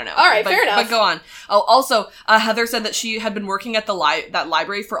 then I don't know. All right, fair enough. But go on. Oh, also, Heather said that she had been working at that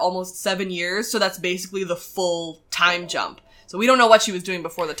library for almost 7 years, so that's basically the full time jump. So we don't know what she was doing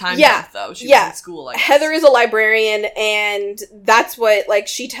before the time jump, though. She was in school, I guess. Heather is a librarian, and that's what, like,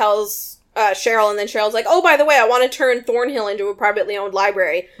 she tells Cheryl, and then Cheryl's like, oh, by the way, I want to turn Thornhill into a privately owned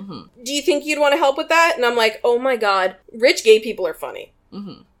library. Mm-hmm. Do you think you'd want to help with that? And I'm like, oh my god, rich gay people are funny.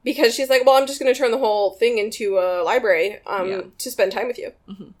 Mm-hmm. Because she's like, well, I'm just going to turn the whole thing into a library to spend time with you.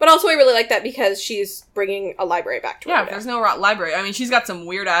 Mm-hmm. But also I really like that because she's bringing a library back to her. Yeah, there's no library. I mean, she's got some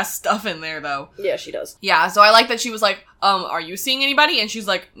weird-ass stuff in there, though. Yeah, she does. Yeah, so I like that she was like, are you seeing anybody? And she's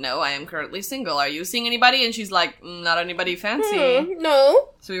like, no, I am currently single. Are you seeing anybody? And she's like, not anybody fancy. No.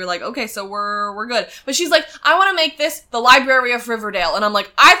 So we were like, okay, so we're good. But she's like, I want to make this the Library of Riverdale. And I'm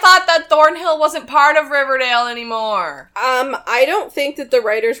like, I thought that Thornhill wasn't part of Riverdale anymore. I don't think that the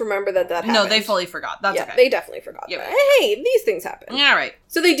writers remember that happened. No, they fully forgot. That's okay. They definitely forgot that. Hey, these things happen. Yeah, right.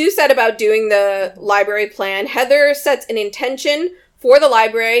 So they do set about doing the library plan. Heather sets an intention for the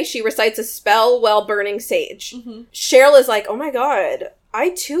library. She recites a spell while burning sage. Mm-hmm. Cheryl is like, oh my god, I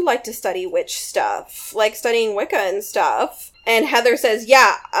too like to study witch stuff. Like studying Wicca and stuff. And Heather says,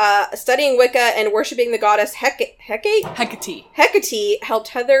 studying Wicca and worshipping the goddess Hecate helped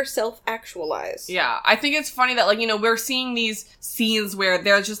Heather self-actualize. Yeah, I think it's funny that, like, you know, we're seeing these scenes where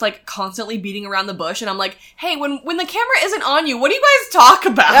they're just, like, constantly beating around the bush, and I'm like, hey, when the camera isn't on you, what do you guys talk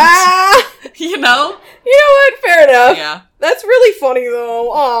about? You know? You know what? Fair enough. Yeah. That's really funny,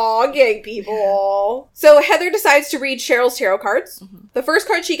 though. Aw, gay people. So Heather decides to read Cheryl's tarot cards. Mm-hmm. The first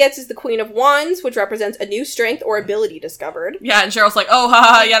card she gets is the Queen of Wands, which represents a new strength or ability discovered. Yeah, and Cheryl's like, oh,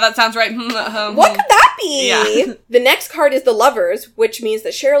 haha, yeah, that sounds right. What could that be? Yeah. The next card is the Lovers, which means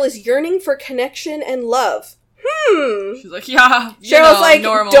that Cheryl is yearning for connection and love. She's like, yeah, Cheryl's like,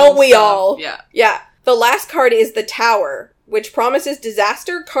 don't we all? Yeah. Yeah. The last card is the Tower, which promises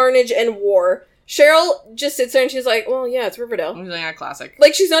disaster, carnage, and war. Cheryl just sits there and she's like, well, yeah, it's Riverdale. She's like, yeah, classic.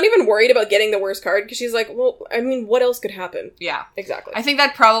 Like, she's not even worried about getting the worst card, because she's like, well, I mean, what else could happen? Yeah. Exactly. I think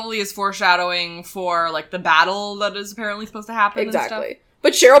that probably is foreshadowing for, like, the battle that is apparently supposed to happen. Exactly. And stuff.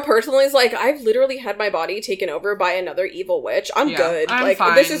 But Cheryl personally is like, I've literally had my body taken over by another evil witch. I'm good. I'm like,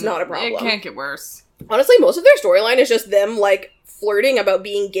 fine. This is not a problem. It can't get worse. Honestly, most of their storyline is just them, like, flirting about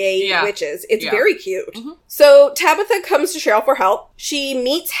being gay witches. It's very cute. Mm-hmm. So Tabitha comes to Cheryl for help. She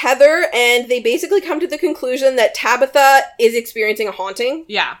meets Heather, and they basically come to the conclusion that Tabitha is experiencing a haunting.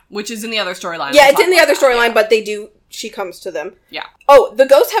 Yeah, which is in the other storyline. Yeah, it's in the other storyline, but she comes to them. Yeah. Oh, the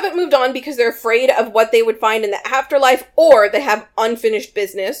ghosts haven't moved on because they're afraid of what they would find in the afterlife, or they have unfinished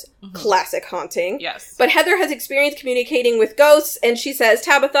business. Mm-hmm. Classic haunting. Yes. But Heather has experience communicating with ghosts, and she says,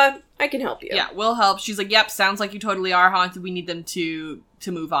 Tabitha, I can help you. Yeah, we'll help. She's like, yep, sounds like you totally are haunted. We need them to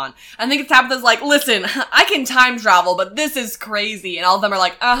move on. I think Tabitha's like, listen, I can time travel, but this is crazy. And all of them are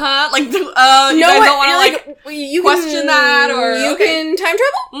like, like, you guys don't want to, like, question that, or... You can time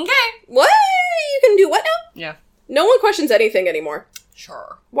travel? Okay. What? You can do what now? Yeah. No one questions anything anymore.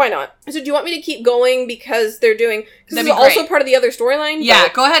 Sure. Why not? So do you want me to keep going because they're doing... Because this is also part of the other storyline? Yeah,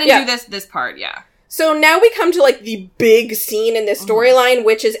 go ahead and do this part, yeah. So now we come to, like, the big scene in this storyline,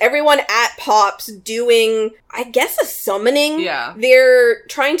 which is everyone at Pops doing, I guess, a summoning. Yeah. They're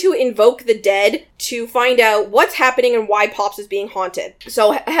trying to invoke the dead to find out what's happening and why Pops is being haunted.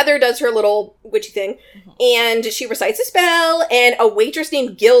 So Heather does her little witchy thing, and she recites a spell, and a waitress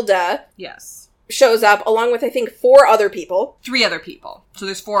named Gilda... Yes. Shows up, along with, I think, 4 other people. 3 other people. So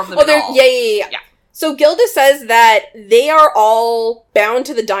there's 4 of them in all. Yeah. So Gilda says that they are all bound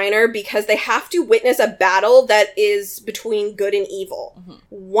to the diner because they have to witness a battle that is between good and evil. Mm-hmm.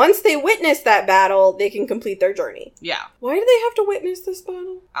 Once they witness that battle, they can complete their journey. Yeah. Why do they have to witness this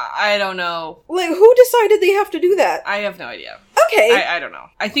battle? I don't know. Like, who decided they have to do that? I have no idea. Okay. I don't know.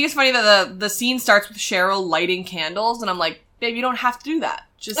 I think it's funny that the scene starts with Cheryl lighting candles, and I'm like, babe, you don't have to do that.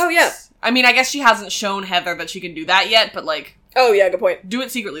 Just... Oh, yeah. I mean, I guess she hasn't shown Heather that she can do that yet, but, like... Oh, yeah, good point. Do it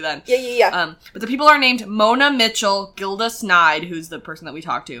secretly, then. Yeah. But the people are named Mona Mitchell, Gilda Snide, who's the person that we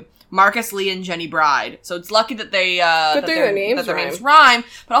talked to, Marcus Lee, and Jenny Bride. So it's lucky that their names rhyme.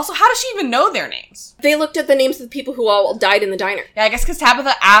 But also, how does she even know their names? They looked at the names of the people who all died in the diner. Yeah, I guess because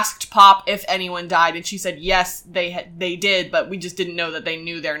Tabitha asked Pop if anyone died, and she said yes, they did, but we just didn't know that they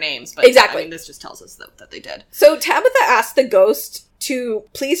knew their names. But exactly. I mean, this just tells us that they did. So Tabitha asked the ghost to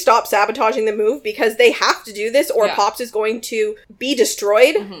please stop sabotaging the move because they have to do this or Pops is going to be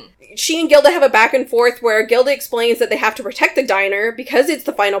destroyed. Mm-hmm. she and Gilda have a back and forth where Gilda explains that they have to protect the diner because it's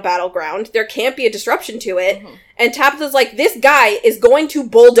the final battleground. There can't be a disruption to it. Mm-hmm. And Tabitha's like, this guy is going to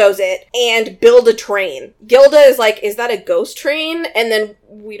bulldoze it and build a train. Gilda is like, is that a ghost train? And then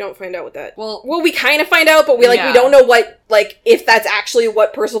we don't find out what that... Well, we kind of find out, but we don't know what, if that's actually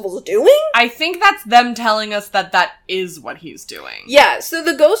what Percival's doing. I think that's them telling us that is what he's doing. Yeah, so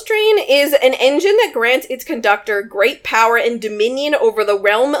the ghost train is an engine that grants its conductor great power and dominion over the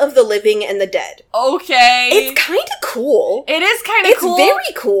realm of the living and the dead. Okay. It's kind of cool. It is kind of cool. It's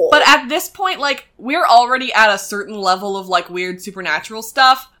very cool. But at this point, we're already at a certain level of, weird supernatural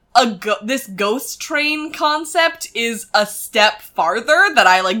stuff. This ghost train concept is a step farther that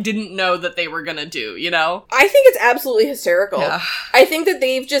I, didn't know that they were gonna do, you know? I think it's absolutely hysterical. Yeah. I think that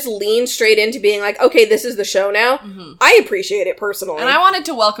they've just leaned straight into being like, okay, this is the show now. Mm-hmm. I appreciate it personally. And I wanted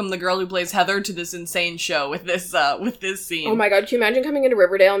to welcome the girl who plays Heather to this insane show with this scene. Oh my god, can you imagine coming into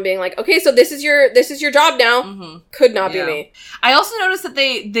Riverdale and being like, okay, so this is your job now? Mm-hmm. Could not be me. I also noticed that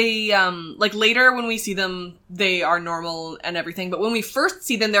they later when we see them, they are normal and everything, but when we first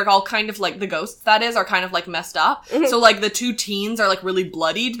see them, they're all kind of the ghosts, that is, are kind of messed up. Mm-hmm. So the two teens are really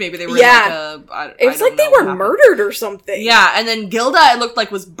bloodied. Maybe they were it was they were murdered or something. Yeah, and then Gilda, it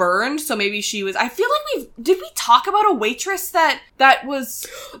looked was burned, so maybe she was... I feel like did we talk about a waitress that was...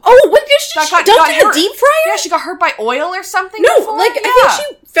 Oh, what did she dumped in a deep fryer? Yeah, she got hurt by oil or something. No, I think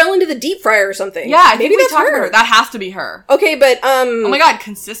she fell into the deep fryer or something. Yeah, I think we talked about her. That has to be her. Okay, but oh my god,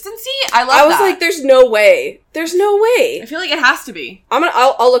 consistency? I love that. I was like, there's no way. There's no way. I feel like it has to be.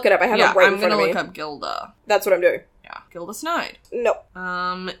 I'll look it up. I have it right in front of me. I'm gonna look up Gilda. That's what I'm doing. Yeah, Gilda Snide. No.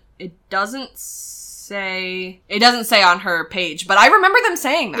 It doesn't say on her page, but I remember them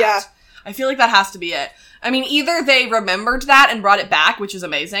saying that. Yeah. I feel like that has to be it. I mean, either they remembered that and brought it back, which is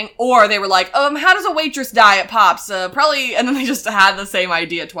amazing, or they were like, how does a waitress die at Pops? Probably, and then they just had the same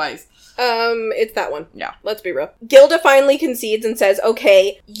idea twice. It's that one. Yeah. Let's be real. Gilda finally concedes and says,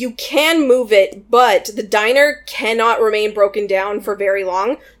 okay, you can move it, but the diner cannot remain broken down for very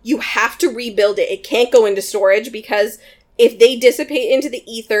long. You have to rebuild it. It can't go into storage because if they dissipate into the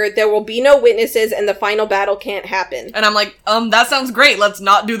ether, there will be no witnesses and the final battle can't happen. And I'm like, that sounds great. Let's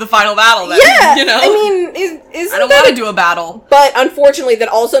not do the final battle then. Yeah! You know? I mean, I don't want to do a battle. But unfortunately, that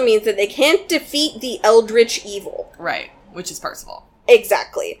also means that they can't defeat the eldritch evil. Right. Which is Percival.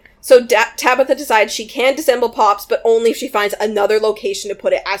 Exactly. So Tabitha decides she can disassemble Pops, but only if she finds another location to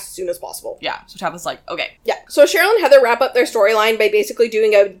put it as soon as possible. Yeah, so Tabitha's like, okay. Yeah, so Cheryl and Heather wrap up their storyline by basically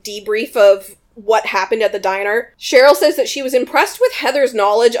doing a debrief of what happened at the diner. Cheryl says that she was impressed with Heather's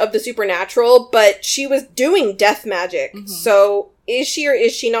knowledge of the supernatural, but she was doing death magic. Mm-hmm. So is she or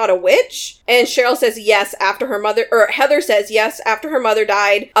is she not a witch? And Cheryl says yes after her mother, or Heather says yes after her mother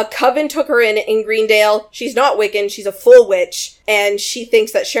died. A coven took her in Greendale. She's not Wiccan, she's a full witch. And she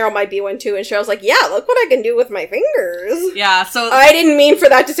thinks that Cheryl might be one too. And Cheryl's like, yeah, look what I can do with my fingers. Yeah, so... I didn't mean for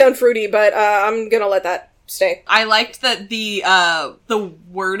that to sound fruity, but I'm gonna let that stay. I liked that the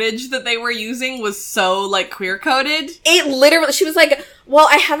wordage that they were using was so, queer coded. It literally, she was like, well,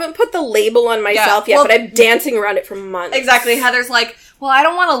 I haven't put the label on myself yet, but I'm dancing around it for months. Exactly. Heather's like, well, I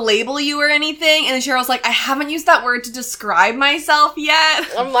don't want to label you or anything. And then Cheryl's like, I haven't used that word to describe myself yet.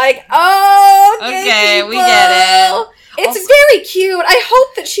 I'm like, oh, okay, we get it. It's very cute. I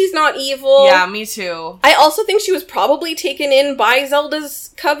hope that she's not evil. Yeah, me too. I also think she was probably taken in by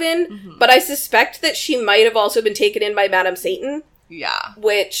Zelda's coven, but I suspect that she might have also been taken in by Madame Satan. Yeah.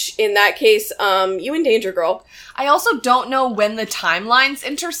 Which, in that case, you in danger, girl. I also don't know when the timelines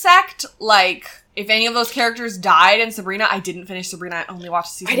intersect, if any of those characters died in Sabrina. I didn't finish Sabrina. I only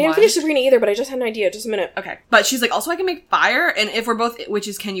watched season 1. I didn't finish Sabrina either, but I just had an idea. Just a minute. Okay. But she's like, also I can make fire, and if we're both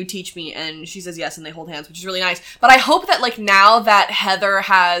witches, can you teach me? And she says yes, and they hold hands, which is really nice. But I hope that, now that Heather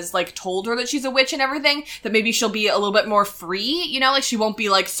has, told her that she's a witch and everything, that maybe she'll be a little bit more free, you know? She won't be,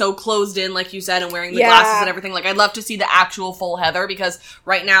 so closed in, like you said, and wearing the glasses and everything. I'd love to see the actual full Heather, because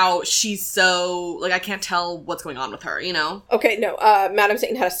right now, she's so, I can't tell what's going on with her, you know? Okay, no, Madame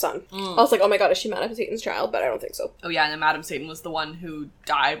Satan had a son. I was like, oh my god, is she Madame Satan's child? But I don't think so. Oh yeah, and then Madame Satan was the one who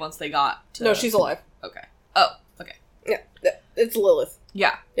died once they got to... No, she's alive. Okay. Oh, okay. Yeah, it's Lilith.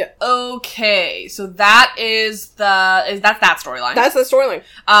 Yeah. Yeah. Okay, so that is that storyline. That's the storyline.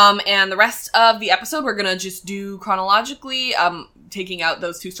 And the rest of the episode we're gonna just do chronologically, taking out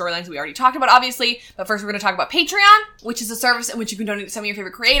those two storylines we already talked about, obviously. But first, we're going to talk about Patreon, which is a service in which you can donate to some of your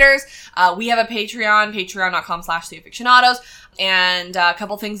favorite creators. We have a Patreon, patreon.com/AFICTIONADOS. And a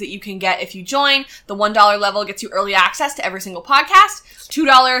couple things that you can get if you join. The $1 level gets you early access to every single podcast.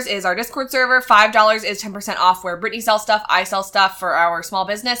 $2 is our Discord server. $5 is 10% off where Brittany sells stuff, I sell stuff for our small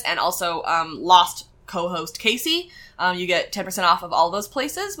business, and also lost co-host Casey. You get 10% off of all those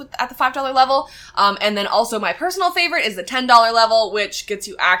places at the $5 level. And then also my personal favorite is the $10 level, which gets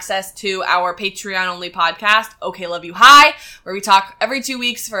you access to our Patreon-only podcast, Okay Love You Hi, where we talk every 2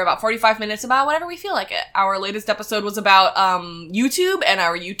 weeks for about 45 minutes about whatever we feel like it. Our latest episode was about YouTube and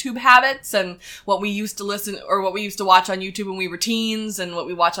our YouTube habits and what we used to listen or what we used to watch on YouTube when we were teens and what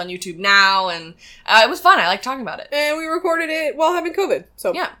we watch on YouTube now. And it was fun. I like talking about it. And we recorded it while having COVID.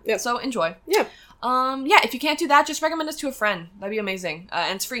 So yeah. So enjoy. Yeah. If you can't do that, just recommend us to a friend. That'd be amazing.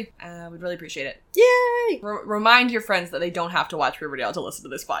 And it's free. We'd really appreciate it. Yay! Remind your friends that they don't have to watch Riverdale to listen to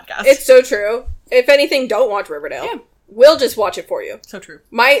this podcast. It's so true. If anything, don't watch Riverdale. Yeah. We'll just watch it for you. So true.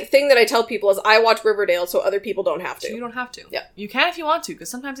 My thing that I tell people is I watch Riverdale so other people don't have to. So you don't have to. Yeah. You can if you want to, because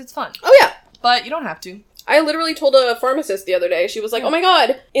sometimes it's fun. Oh, yeah. But you don't have to. I literally told a pharmacist the other day, she was like, oh my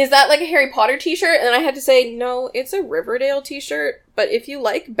god, is that like a Harry Potter t-shirt? And I had to say, no, it's a Riverdale t-shirt, but if you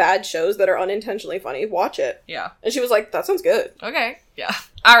like bad shows that are unintentionally funny, watch it. Yeah. And she was like, that sounds good. Okay. Yeah.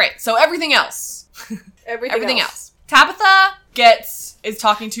 Alright, so everything else. Everything else. Tabitha is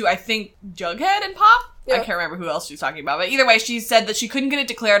talking to, I think, Jughead and Pop? Yep. I can't remember who else she's talking about, but either way, she said that she couldn't get it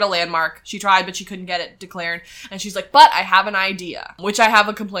declared a landmark. She tried, but she couldn't get it declared. And she's like, but I have an idea, which I have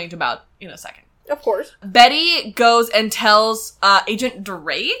a complaint about in a second. Of course. Betty goes and tells Agent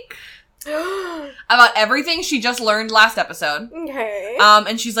Drake about everything she just learned last episode. Okay.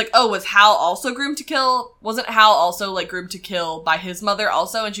 And she's like, oh, was Hal also groomed to kill? Wasn't Hal also, like, groomed to kill by his mother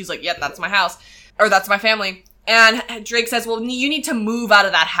also? And she's like, yep, that's my house. Or that's my family. And Drake says, well, you need to move out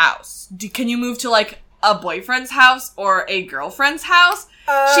of that house. Can you move to, like, a boyfriend's house or a girlfriend's house?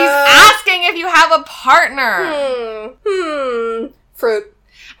 She's asking if you have a partner. Fruit.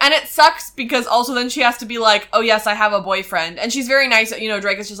 And it sucks because also then she has to be like, oh yes, I have a boyfriend. And she's very nice. You know,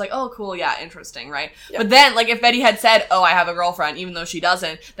 Drake is just like, oh cool, yeah, interesting, right? Yep. But then, like, if Betty had said, oh, I have a girlfriend, even though she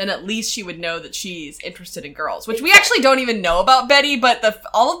doesn't, then at least she would know that she's interested in girls. Which we actually don't even know about Betty, but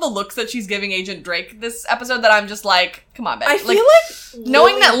all of the looks that she's giving Agent Drake this episode that I'm just like, come on, Betty. I feel like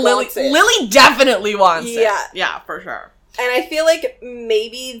knowing that Lily definitely wants it. Yeah. Yeah, for sure. And I feel like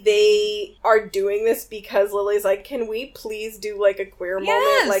maybe they are doing this because Lily's like, can we please do, like, a queer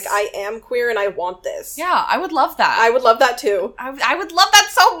moment? Like, I am queer and I want this. Yeah, I would love that. I would love that, too. I would love that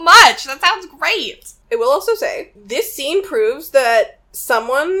so much. That sounds great. I will also say, this scene proves that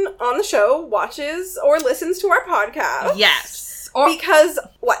someone on the show watches or listens to our podcast. Yes. Because,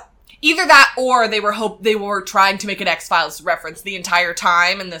 what? Either that or they were trying to make an X-Files reference the entire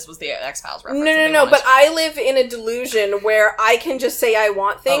time, and this was the X-Files reference. No, but I live in a delusion where I can just say I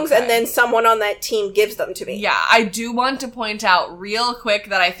want things, and then someone on that team gives them to me. Yeah, I do want to point out real quick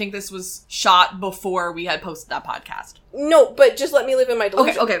that I think this was shot before we had posted that podcast. No, but just let me live in my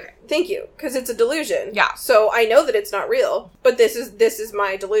delusion. Okay. Thank you, because it's a delusion. Yeah. So I know that it's not real, but this is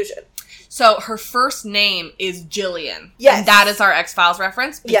my delusion. So her first name is Jillian. Yes. And that is our X-Files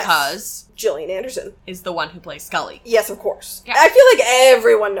reference because Gillian Anderson is the one who plays Scully. Yes, of course. Yeah. I feel like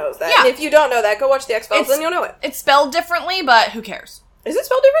everyone knows that. Yeah. And if you don't know that, go watch the X-Files, then you'll know it. It's spelled differently, but who cares? Is it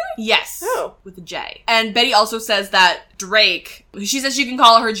spelled differently? Yes. Oh. With a J. And Betty also says that Drake, she says she can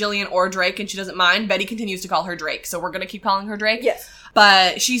call her Jillian or Drake, and she doesn't mind. Betty continues to call her Drake, so we're going to keep calling her Drake. Yes.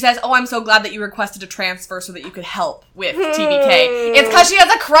 But she says, oh, I'm so glad that you requested a transfer so that you could help with TBK. It's because she has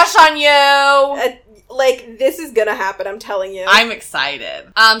a crush on you! Like, this is gonna happen, I'm telling you. I'm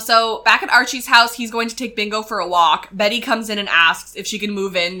excited. So back at Archie's house, he's going to take Bingo for a walk. Betty comes in and asks if she can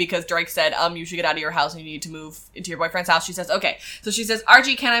move in because Drake said, you should get out of your house and you need to move into your boyfriend's house. She says, okay. So she says,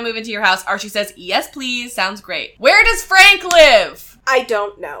 Archie, can I move into your house? Archie says, yes, please. Sounds great. Where does Frank live? I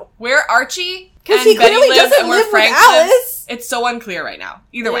don't know. Where Archie because he Betty clearly doesn't and where live Frank with Alice. lives, it's so unclear right now.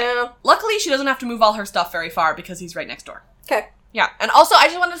 Either way. Luckily, she doesn't have to move all her stuff very far because he's right next door. Okay. Yeah. And also, I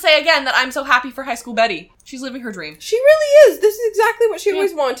just wanted to say again that I'm so happy for high school Betty. She's living her dream. She really is. This is exactly what she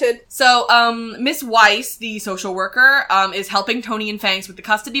always wanted. So, Miss Weiss, the social worker, is helping Tony and Fangs with the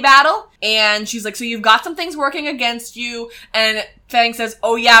custody battle. And she's like, so you've got some things working against you. And Fang says,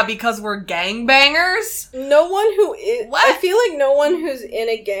 oh yeah, because we're gangbangers? No one who is... What? I feel like no one who's in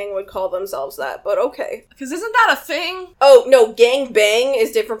a gang would call themselves that, but okay. Because isn't that a thing? Oh, no, gangbang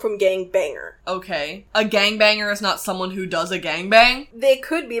is different from gangbanger. Okay. A gangbanger is not someone who does a gangbang? They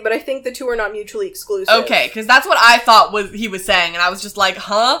could be, but I think the two are not mutually exclusive. Okay, because that's what I thought he was saying, and I was just like,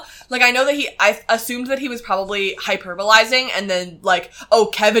 huh? Like, I know that I assumed that he was probably hyperbolizing, and then, like, oh,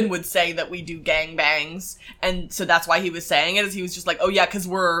 Kevin would say that we do gangbangs, and so that's why he was saying it, is he was just like, oh yeah, because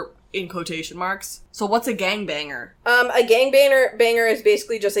we're in quotation marks. So what's a gangbanger? A gangbanger is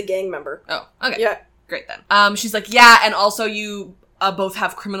basically just a gang member. Oh, okay. Yeah. Great then. She's like, yeah, and also you both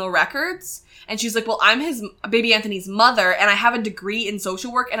have criminal records. And she's like, well, I'm his baby Anthony's mother, and I have a degree in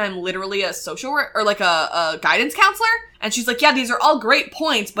social work, and I'm literally a social work, or like a guidance counselor. And she's like, yeah, these are all great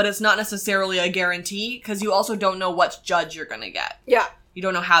points, but it's not necessarily a guarantee, because you also don't know what judge you're gonna get. Yeah. You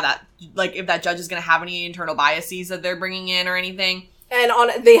don't know how that, like, if that judge is gonna have any internal biases that they're bringing in or anything. And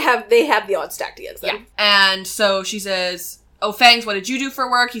they have the odds stacked against them. Yeah. And so she says, oh, Fangs, what did you do for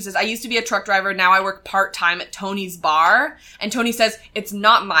work? He says, I used to be a truck driver. Now I work part-time at Tony's bar. And Tony says, it's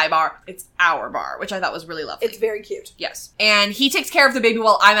not my bar. It's our bar, which I thought was really lovely. It's very cute. Yes. And he takes care of the baby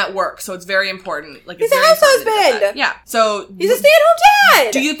while I'm at work. So it's very important. Like, he's a house husband. Yeah. So he's a stay-at-home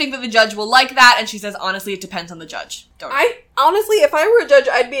dad. Do you think that the judge will like that? And she says, honestly, it depends on the judge. Honestly, if I were a judge,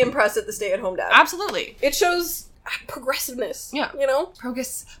 I'd be impressed at the stay-at-home dad. Absolutely. It shows progressiveness. Yeah. You know?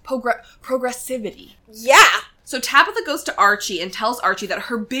 Progressivity. Yeah. So Tabitha goes to Archie and tells Archie that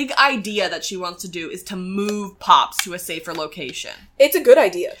her big idea that she wants to do is to move Pops to a safer location. It's a good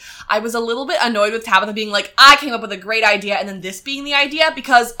idea. I was a little bit annoyed with Tabitha being like, I came up with a great idea, and then this being the idea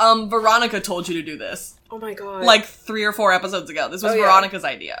because, Veronica told you to do this. Oh my god. Like 3 or 4 episodes ago. This was Veronica's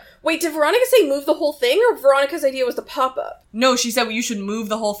idea. Wait, did Veronica say move the whole thing, or Veronica's idea was to pop up? No, she said you should move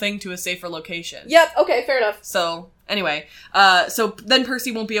the whole thing to a safer location. Yep, okay, fair enough. So, anyway, so then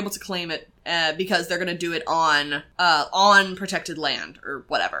Percy won't be able to claim it, because they're gonna do it on protected land, or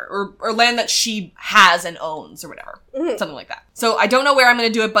whatever. Or land that she has and owns, or whatever. Mm-hmm. Something like that. So I don't know where I'm gonna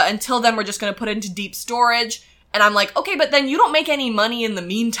do it, but until then we're just gonna put it into deep storage. And I'm like, okay, but then you don't make any money in the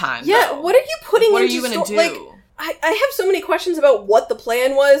meantime. Yeah, though. What are you putting what into are you gonna do? Like, I have so many questions about what the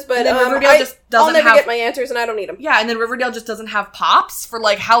plan was, but Riverdale just I'll never get my answers, and I don't need them. Yeah, and then Riverdale just doesn't have Pops for,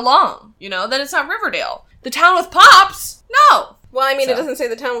 like, how long? You know? Then it's not Riverdale. The town with Pops? No! Well, I mean, it doesn't say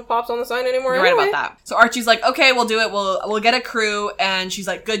the town with Pops on the sign anymore. You're anyway. right about that. So Archie's like, okay, we'll do it. We'll get a crew. And she's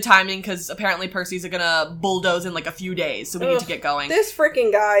like, good timing, because apparently Percy's gonna bulldoze in, like, a few days, so we need to get going. This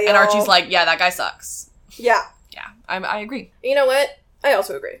freaking guy, y'all. And Archie's like, yeah, that guy sucks. Yeah. Yeah, I agree. You know what? I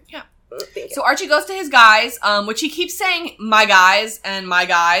also agree. Yeah. Thank you. So Archie goes to his guys, which he keeps saying, my guys,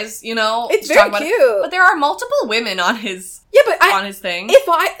 you know. It's very cute. But there are multiple women on his on his thing.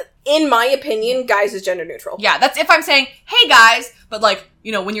 In my opinion, guys is gender neutral. Yeah, that's if I'm saying, hey guys, but like,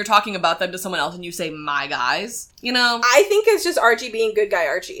 you know, when you're talking about them to someone else and you say my guys, you know. I think it's just Archie being good guy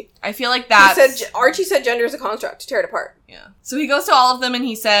Archie. I feel like that. Archie said gender is a construct. Tear it apart. Yeah. So he goes to all of them and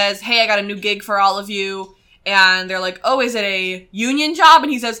he says, hey, I got a new gig for all of you. And they're like, oh, is it a union job?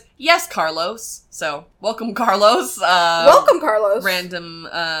 And he says, yes, Carlos. So, welcome, Carlos. Welcome, Carlos. Random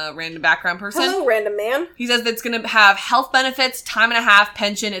background person. Hello, random man. He says that it's going to have health benefits, time and a half,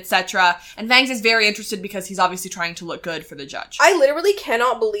 pension, etc. And Fangs is very interested because he's obviously trying to look good for the judge. I literally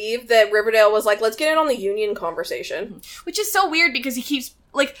cannot believe that Riverdale was like, let's get in on the union conversation. Which is so weird because he keeps...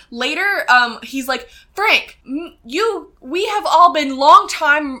 Like, later, he's like, Frank, we have all been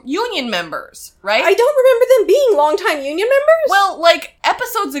longtime union members, right? I don't remember them being longtime union members. Well, like,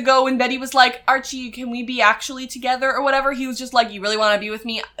 episodes ago when Betty was like, Archie, can we be actually together or whatever? He was just like, you really want to be with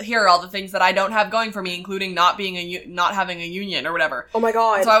me? Here are all the things that I don't have going for me, including not having a union or whatever. Oh my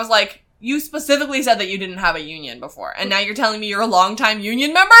god. So I was like, you specifically said that you didn't have a union before, and now you're telling me you're a longtime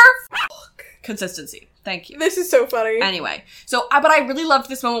union member? Fuck. Consistency. Thank you. This is so funny. Anyway, so, but I really loved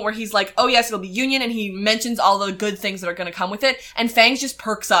this moment where he's like, oh yes, it'll be union, and he mentions all the good things that are going to come with it, and Fangs just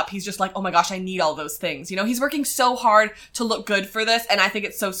perks up. He's just like, oh my gosh, I need all those things. You know, he's working so hard to look good for this, and I think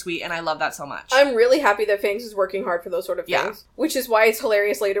it's so sweet, and I love that so much. I'm really happy that Fangs is working hard for those sort of things, which is why it's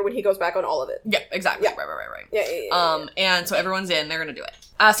hilarious later when he goes back on all of it. Yeah, exactly. Yeah. Right. Yeah. And so everyone's in, they're going to do it.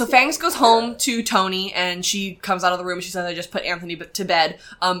 So Fangs goes home to Tony, and she comes out of the room, and she says, I just put Anthony to bed,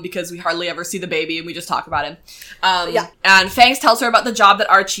 because we hardly ever see the baby, and we just talk about him. And Fangs tells her about the job that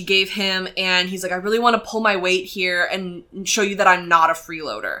Archie gave him, and he's like, I really want to pull my weight here and show you that I'm not a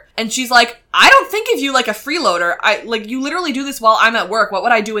freeloader. And she's like, I don't think of you like a freeloader. You literally do this while I'm at work. What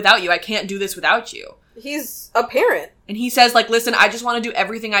would I do without you? I can't do this without you. He's a parent. And he says, like, listen, I just want to do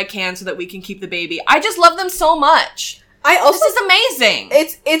everything I can so that we can keep the baby. I just love them so much. This is amazing.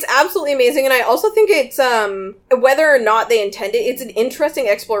 It's absolutely amazing, and I also think it's whether or not they intend it, it's an interesting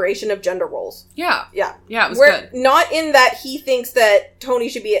exploration of gender roles. Yeah, it was good. good. Not in that he thinks that Tony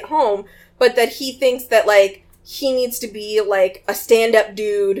should be at home, but that he thinks that like he needs to be like a stand-up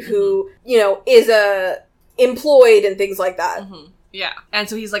dude who is employed and things like that. Mm-hmm. Yeah. And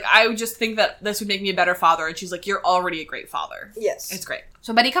so he's like, I just think that this would make me a better father. And she's like, you're already a great father. Yes. It's great.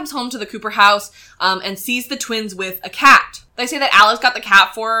 So Betty comes home to the Cooper house, and sees the twins with a cat. They say that Alice got the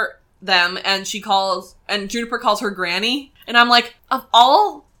cat for them, and Juniper calls her Granny. And I'm like, of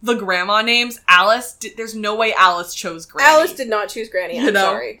all the grandma names, Alice, there's no way Alice chose Granny. Alice did not choose Granny, I'm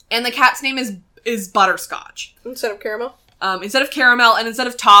sorry. And the cat's name is Butterscotch. Instead of Caramel? instead of Caramel and instead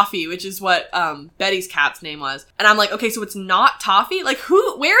of Toffee, which is what Betty's cat's name was. And I'm like, okay, so it's not Toffee? Like,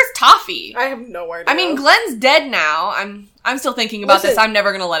 where's Toffee? I have no idea. I mean, Glenn's dead now. I'm still thinking about this. I'm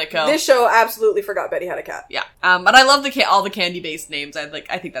never gonna let it go. This show absolutely forgot Betty had a cat. Yeah. But I love all the candy-based names. I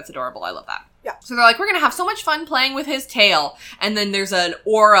think that's adorable. I love that. Yeah. So they're like, we're gonna have so much fun playing with his tail. And then there's an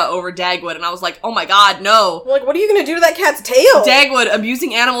aura over Dagwood, and I was like, oh my god, no. Like, what are you gonna do to that cat's tail? Dagwood,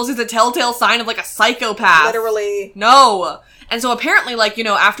 abusing animals is a telltale sign of, like, a psychopath. Literally. No. And so apparently, like, you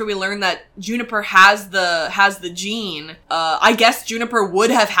know, after we learned that Juniper has the gene, I guess Juniper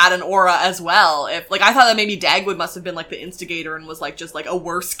would have had an aura as well. If, like, I thought that maybe Dagwood must have been, like, the instigator and was, like, just, like, a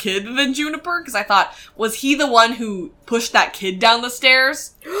worse kid than Juniper. Because I thought, was he the one who pushed that kid down the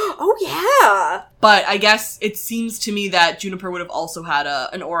stairs? Oh, yeah. But I guess it seems to me that Juniper would have also had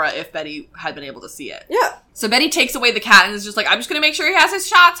an aura if Betty had been able to see it. Yeah. So Betty takes away the cat and is just like, I'm just gonna make sure he has his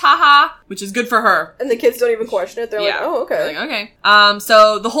shots, haha. Which is good for her. And the kids don't even question it. They're like, oh, okay. They're like, okay.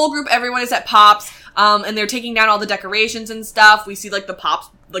 So the whole group, everyone is at Pop's, and they're taking down all the decorations and stuff. We see, like, the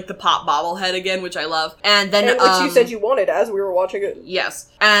Pop bobblehead again, which I love. And then, which you said you wanted as we were watching it. Yes.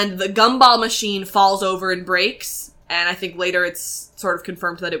 And the gumball machine falls over and breaks. And I think later it's sort of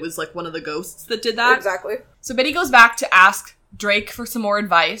confirmed that it was, like, one of the ghosts that did that. Exactly. So Betty goes back to ask Drake for some more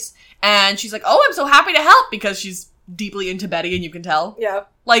advice. And she's like, oh, I'm so happy to help, because she's deeply into Betty, and you can tell. Yeah.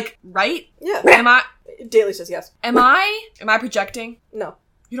 Like, right? Yeah. Daly says yes. Am I projecting? No.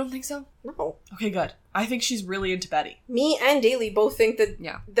 You don't think so? No. Okay, good. I think she's really into Betty. Me and Daly both think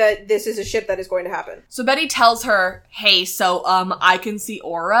that this is a ship that is going to happen. So Betty tells her, hey, so, I can see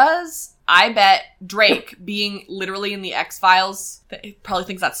auras. I bet Drake, being literally in the X-Files, probably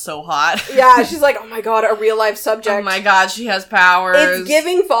thinks that's so hot. Yeah, she's like, oh my god, a real-life subject. Oh my god, she has powers. It's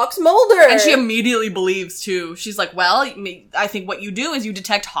giving Fox Mulder. And she immediately believes, too. She's like, well, I think what you do is you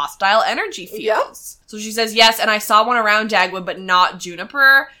detect hostile energy fields. Yep. So she says, yes, and I saw one around Dagwood, but not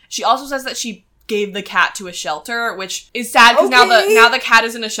Juniper. She also says that she gave the cat to a shelter, which is sad because now the cat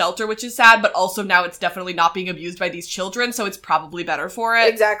is in a shelter, which is sad, but also now it's definitely not being abused by these children, so it's probably better for it.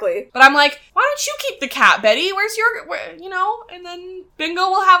 Exactly. But I'm like, why don't you keep the cat, Betty? Where's you know, and then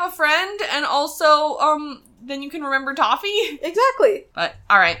Bingo will have a friend, and also, then you can remember Toffee. Exactly. But,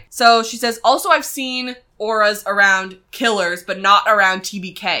 alright. So she says, also I've seen auras around killers, but not around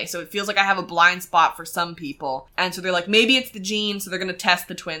TBK. So it feels like I have a blind spot for some people. And so they're like, maybe it's the gene, so they're going to test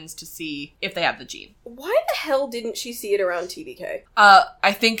the twins to see if they have the gene. Why the hell didn't she see it around TBK?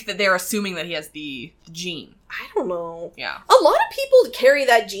 I think that they're assuming that he has the gene. I don't know. Yeah. A lot of people carry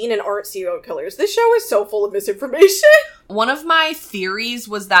that gene and aren't serial killers. This show is so full of misinformation. One of my theories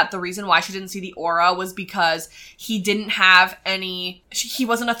was that the reason why she didn't see the aura was because he didn't have he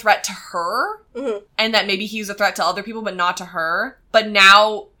wasn't a threat to her. Mm-hmm. And that maybe he was a threat to other people, but not to her. But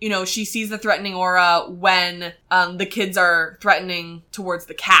now, you know, she sees the threatening aura when the kids are threatening towards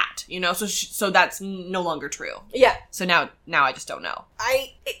the cat, you know? So that's no longer true. Yeah. So now I just don't know.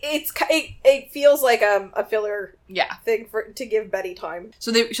 It feels like a filler thing to give Betty time.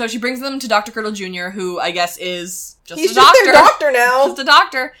 So she brings them to Dr. Curdle Jr., who I guess is He's just their doctor now. Just a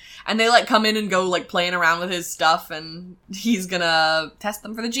doctor. And they, like, come in and go, like, playing around with his stuff, and he's gonna test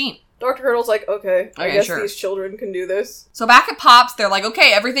them for the gene. Dr. Curdle's like, okay, I guess these children can do this. So back at Pop's, they're like,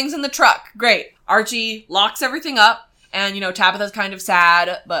 okay, everything's in the truck. Great. Archie locks everything up, and, you know, Tabitha's kind of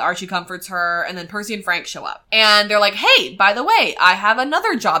sad, but Archie comforts her, and then Percy and Frank show up. And they're like, hey, by the way, I have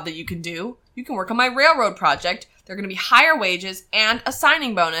another job that you can do. You can work on my railroad project. They're gonna be higher wages and a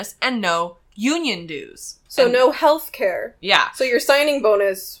signing bonus and no union dues. So no health care. Yeah. So your signing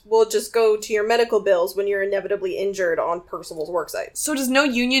bonus will just go to your medical bills when you're inevitably injured on Percival's worksite. So does no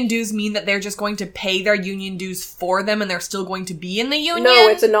union dues mean that they're just going to pay their union dues for them and they're still going to be in the union? No,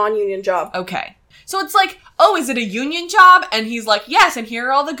 it's a non-union job. Okay. So it's like, oh, is it a union job? And he's like, yes, and here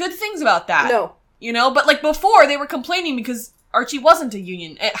are all the good things about that. No. You know, but like before they were complaining because Archie wasn't a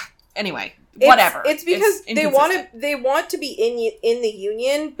union. Anyway, whatever. It's because they want to be in the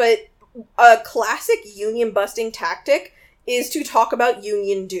union, but a classic union busting tactic is to talk about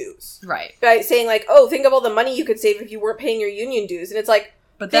union dues. Right. By saying like, oh, think of all the money you could save if you weren't paying your union dues. And it's like,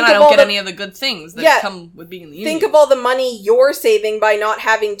 but then I don't get any of the good things that come with being in the union. Think of all the money you're saving by not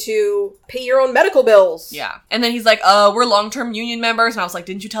having to pay your own medical bills. Yeah. And then he's like, we're long-term union members. And I was like,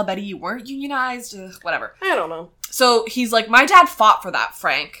 didn't you tell Betty you weren't unionized? Whatever. I don't know. So he's like, my dad fought for that,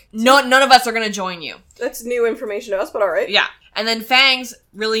 Frank. No, none of us are going to join you. That's new information to us, but all right. Yeah. And then Fangs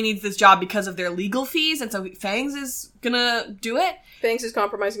really needs this job because of their legal fees, and so Fangs is gonna do it. Fangs is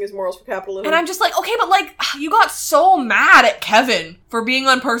compromising his morals for capitalism. And I'm just like, okay, but like, you got so mad at Kevin for being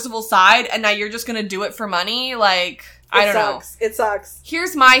on Percival's side, and now you're just gonna do it for money? Like, I don't know. It sucks.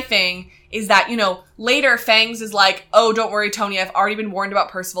 Here's my thing. is that, you know, later Fangs is like, oh, don't worry, Tony, I've already been warned about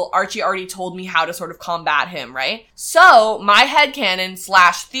Percival. Archie already told me how to sort of combat him, right? So, my headcanon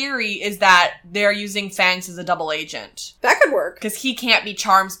 / theory is that they're using Fangs as a double agent. That could work. Because he can't be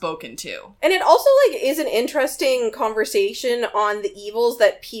charm spoken to. And it also, like, is an interesting conversation on the evils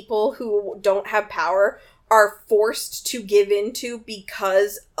that people who don't have power are forced to give into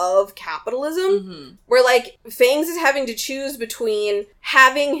because of capitalism. Mm-hmm. Where, like, Fangs is having to choose between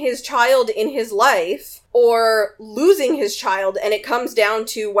having his child in his life or losing his child, and it comes down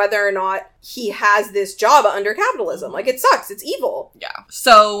to whether or not he has this job under capitalism. Like, it sucks. It's evil. Yeah.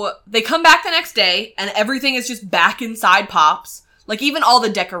 So, they come back the next day, and everything is just back inside Pops. Like, even all the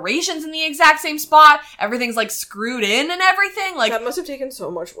decorations in the exact same spot, everything's, like, screwed in and everything. Like, that must have taken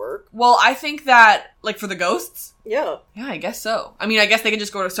so much work. Well, I think that, like, for the ghosts? Yeah. Yeah, I guess so. I mean, I guess they can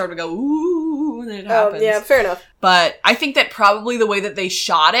just go to sort of go, ooh, and then it happens. Yeah, fair enough. But I think that probably the way that they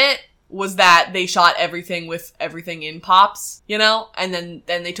shot it was that they shot everything with everything in Pops, you know? And then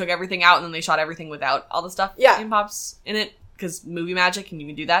they took everything out, and then they shot everything without all the stuff in Pops in it. Because movie magic, and you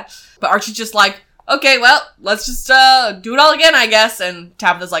can do that. But Archie's just like, okay, well, let's just do it all again, I guess. And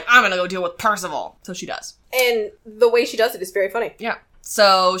Tabitha's like, I'm gonna go deal with Percival. So she does. And the way she does it is very funny. Yeah.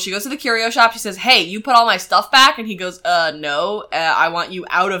 So she goes to the curio shop. She says, hey, you put all my stuff back? And he goes, no, I want you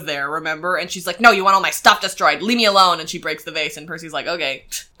out of there, remember? And she's like, no, you want all my stuff destroyed. Leave me alone. And she breaks the vase. And Percy's like, okay,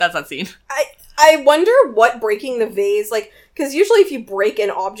 that's that scene. I wonder what breaking the vase, like, because usually if you break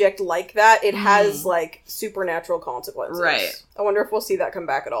an object like that, it has, like, supernatural consequences. Right. I wonder if we'll see that come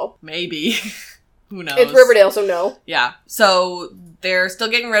back at all. Maybe. Who knows? It's Riverdale, so no. Yeah. So they're still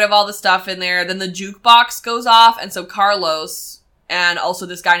getting rid of all the stuff in there. Then the jukebox goes off, and so Carlos and also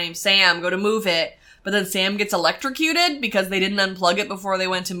this guy named Sam go to move it. But then Sam gets electrocuted because they didn't unplug it before they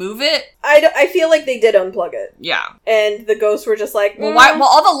went to move it. I feel like they did unplug it. Yeah. And the ghosts were just like, Well, why? Well,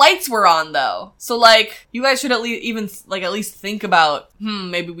 all the lights were on, though. So, like, you guys should at least think about,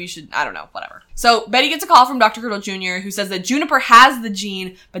 maybe we should, I don't know, whatever. So, Betty gets a call from Dr. Criddle Jr., who says that Juniper has the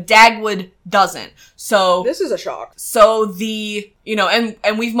gene, but Dagwood doesn't. So... This is a shock. So you know,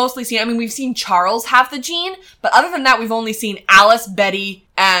 and we've mostly seen, we've seen Charles have the gene, but other than that, we've only seen Alice, Betty,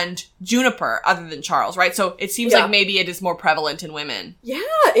 and Juniper, other than Charles, right? So it seems like maybe it is more prevalent in women. Yeah,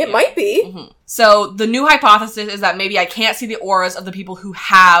 it might be. Mm-hmm. So the new hypothesis is that maybe I can't see the auras of the people who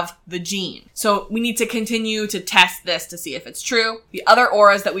have the gene. So we need to continue to test this to see if it's true. The other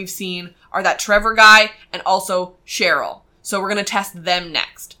auras that we've seen are that Trevor guy and also Cheryl. So we're going to test them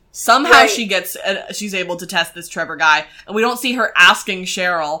next. Somehow she's able to test this Trevor guy, and we don't see her asking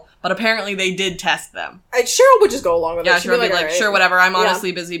Cheryl, but apparently they did test them. Cheryl would just go along with it. Yeah, Cheryl would be like, right. sure, whatever, I'm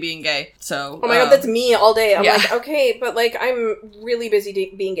honestly busy being gay, so... Oh my god, that's me all day. I'm like, okay, but like, I'm really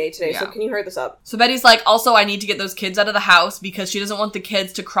busy being gay today, so can you hurry this up? So Betty's like, also, I need to get those kids out of the house, because she doesn't want the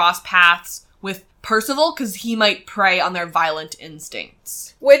kids to cross paths with Percival, because he might prey on their violent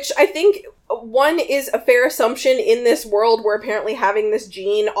instincts. Which I think... One is a fair assumption in this world where apparently having this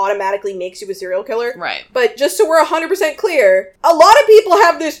gene automatically makes you a serial killer. Right. But just so we're 100% clear, a lot of people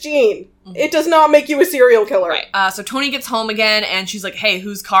have this gene. Mm-hmm. It does not make you a serial killer. Right. So Tony gets home again, and she's like, hey,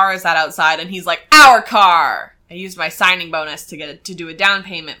 whose car is that outside? And he's like, our car! I used my signing bonus to do a down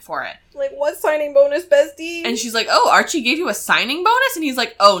payment for it. Like, what signing bonus, bestie? And she's like, oh, Archie gave you a signing bonus? And he's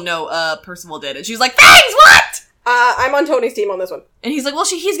like, oh, no, Percival did. And she's like, thanks, what? I'm on Tony's team on this one. And he's like, well,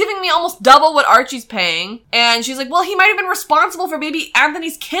 he's giving me almost double what Archie's paying. And she's like, well, he might have been responsible for baby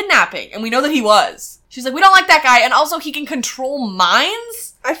Anthony's kidnapping. And we know that he was. She's like, we don't like that guy. And also, he can control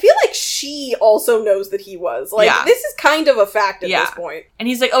minds? I feel like she also knows that he was. Like, this is kind of a fact at this point. And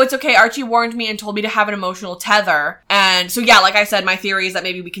he's like, oh, it's okay. Archie warned me and told me to have an emotional tether. And so, like I said, my theory is that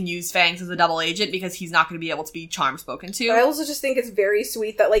maybe we can use Fangs as a double agent because he's not going to be able to be charm spoken to. I also just think it's very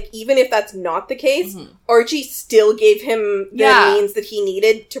sweet that, like, even if that's not the case, Archie still gave him the means that he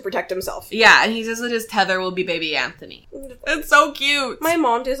needed to protect himself. Yeah, and he says that his tether will be baby Anthony. It's so cute. My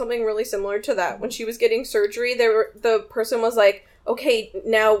mom did something really similar to that. When she was getting surgery, the person was like, okay,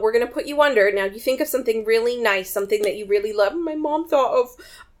 now we're gonna put you under. Now you think of something really nice, something that you really love. My mom thought of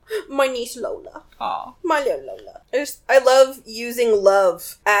my niece Lola. Aw. My little Lola. I love using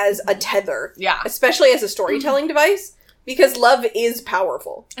love as a tether. Yeah. Especially as a storytelling device. Because love is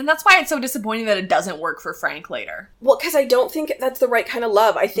powerful. And that's why it's so disappointing that it doesn't work for Frank later. Well, because I don't think that's the right kind of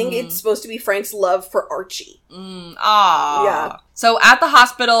love. I think it's supposed to be Frank's love for Archie. Yeah. So at the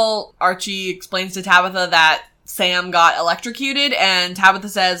hospital, Archie explains to Tabitha that Sam got electrocuted, and Tabitha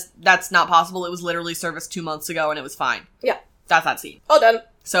says that's not possible. It was literally serviced 2 months ago, and it was fine. Yeah. That's that scene. All done.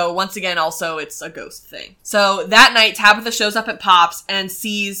 So once again, also, it's a ghost thing. So that night, Tabitha shows up at Pop's and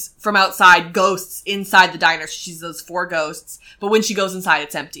sees from outside ghosts inside the diner. She sees those 4 ghosts. But when she goes inside,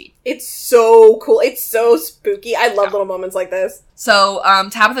 it's empty. It's so cool. It's so spooky. I love little moments like this. So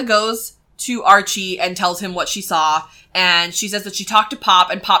Tabitha goes to Archie and tells him what she saw. And she says that she talked to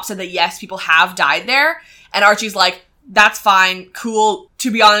Pop, and Pop said that yes, people have died there. And Archie's like, that's fine, cool.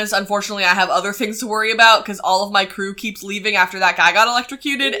 To be honest, unfortunately, I have other things to worry about because all of my crew keeps leaving after that guy got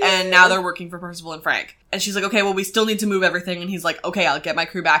electrocuted, and now they're working for Percival and Frank. And she's like, okay, well, we still need to move everything. And he's like, okay, I'll get my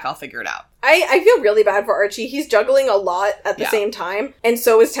crew back. I'll figure it out. I feel really bad for Archie. He's juggling a lot at the same time, and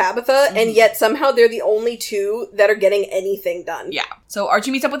so is Tabitha, and yet somehow they're the only 2 that are getting anything done. Yeah. So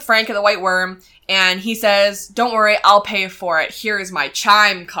Archie meets up with Frank at the White Worm, and he says, don't worry, I'll pay for it. Here is my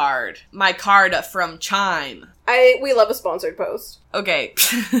Chime card. My card from Chime. We love a sponsored post. Okay.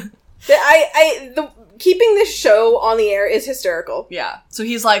 Keeping this show on the air is hysterical. Yeah. So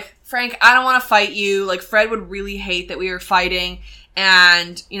he's like, Frank, I don't want to fight you. Like, Fred would really hate that we were fighting.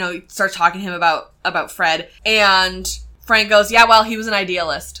 And, you know, he starts talking to him about Fred. And Frank goes, yeah, well, he was an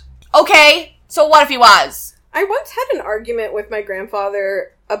idealist. Okay, so what if he was? I once had an argument with my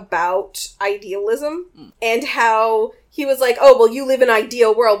grandfather about idealism and how he was like, oh, well, you live in an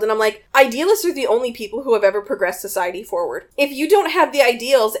ideal world. And I'm like, idealists are the only people who have ever progressed society forward. If you don't have the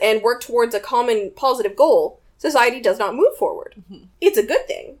ideals and work towards a common positive goal, society does not move forward. Mm-hmm. It's a good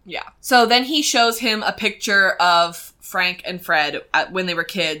thing. Yeah. So then he shows him a picture of Frank and Fred when they were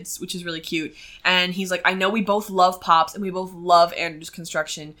kids, which is really cute. And he's like, I know we both love Pops and we both love Andrew's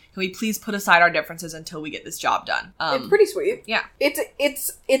construction. Can we please put aside our differences until we get this job done? It's pretty sweet. Yeah.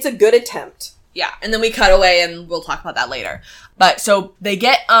 It's a good attempt. Yeah, and then we cut away, and we'll talk about that later. But, so, they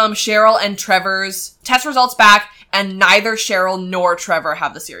get, Cheryl and Trevor's test results back, and neither Cheryl nor Trevor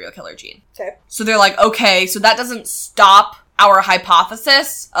have the serial killer gene. Okay. So they're like, okay, so that doesn't stop our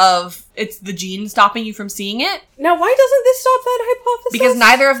hypothesis of it's the gene stopping you from seeing it. Now, why doesn't this stop that hypothesis? Because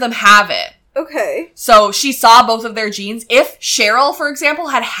neither of them have it. Okay. So she saw both of their genes. If Cheryl, for example,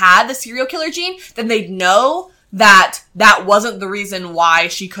 had the serial killer gene, then they'd know that wasn't the reason why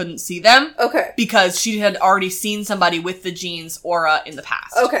she couldn't see them. Okay. Because she had already seen somebody with the gene's aura in the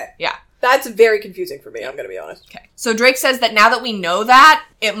past. Okay. Yeah. That's very confusing for me, I'm gonna be honest. Okay. So Drake says that now that we know that,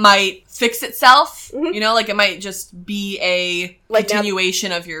 it might fix itself. Mm-hmm. You know, like it might just be a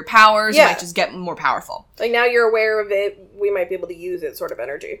continuation of your powers. Yeah. You might just get more powerful. Like now you're aware of it, we might be able to use it sort of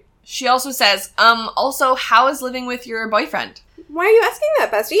energy. She also says, also, how is living with your boyfriend? Why are you asking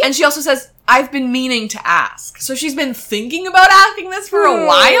that, bestie? And she also says, I've been meaning to ask. So she's been thinking about asking this for a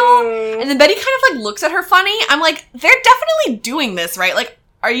while. And then Betty kind of like looks at her funny. I'm like, they're definitely doing this, right? Like,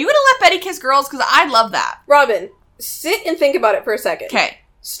 are you gonna let Betty kiss girls? Because I'd love that. Robin, sit and think about it for a second. Okay.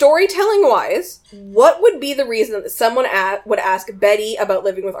 Storytelling-wise, what would be the reason that someone would ask Betty about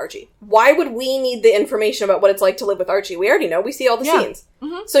living with Archie? Why would we need the information about what it's like to live with Archie? We already know. We see all the scenes.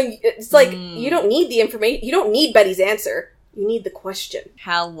 Mm-hmm. So it's like, you don't need the information. You don't need Betty's answer. You need the question.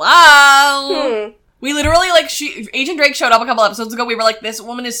 Hello? We literally, like, Agent Drake showed up a couple episodes ago. We were like, this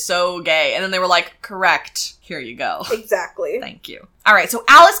woman is so gay. And then they were like, correct. Here you go. Exactly. Thank you. All right, so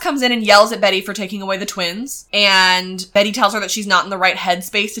Alice comes in and yells at Betty for taking away the twins. And Betty tells her that she's not in the right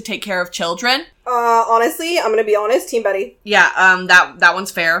headspace to take care of children. Honestly, I'm gonna be honest, Team Betty. Yeah, that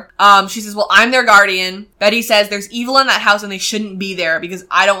one's fair. She says, well, I'm their guardian. Betty says there's evil in that house and they shouldn't be there because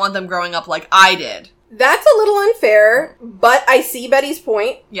I don't want them growing up like I did. That's a little unfair, but I see Betty's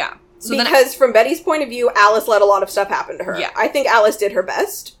point. Yeah. So because from Betty's point of view, Alice let a lot of stuff happen to her. Yeah. I think Alice did her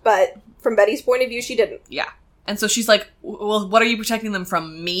best, but from Betty's point of view, she didn't. Yeah. And so she's like, well, what are you protecting them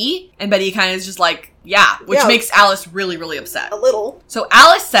from, me? And Betty kind of is just like, yeah, which makes Alice really, really upset. A little. So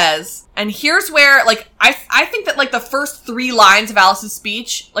Alice says, and here's where, like, I think that, like, the first 3 lines of Alice's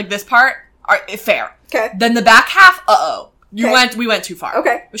speech, like this part, are fair. Okay. Then the back half, we went too far.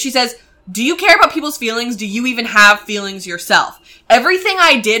 Okay. But she says, do you care about people's feelings? Do you even have feelings yourself? Everything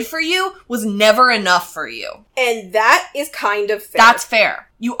I did for you was never enough for you. And that is kind of fair. That's fair.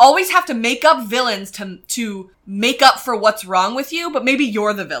 You always have to make up villains to make up for what's wrong with you, but maybe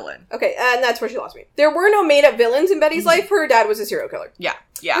you're the villain. Okay, and that's where she lost me. There were no made-up villains in Betty's life. Her dad was a serial killer. Yeah,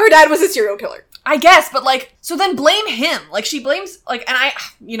 yeah. Her dad was a serial killer. I guess, but, like, so then blame him. Like, she blames, like, and I,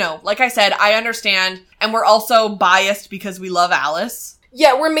 you know, like I said, I understand, and we're also biased because we love Alice.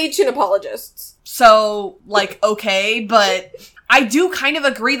 Yeah, we're Machen apologists. So, like, okay, but I do kind of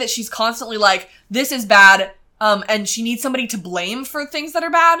agree that she's constantly like, this is bad, and she needs somebody to blame for things that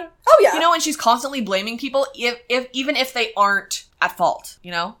are bad. Oh, yeah. You know, and she's constantly blaming people, even if they aren't at fault,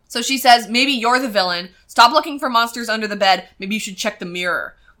 you know? So she says, maybe you're the villain. Stop looking for monsters under the bed. Maybe you should check the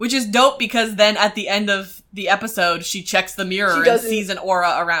mirror. Which is dope because then at the end of the episode, she checks the mirror and sees an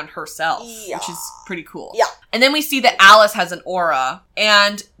aura around herself, which is pretty cool. Yeah. And then we see that Alice has an aura,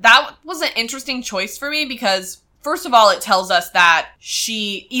 and that was an interesting choice for me because first of all, it tells us that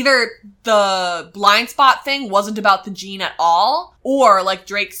either the blind spot thing wasn't about the gene at all, or, like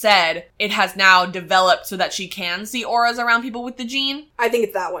Drake said, it has now developed so that she can see auras around people with the gene. I think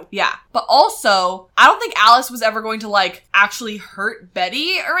it's that one. Yeah. But also, I don't think Alice was ever going to, like, actually hurt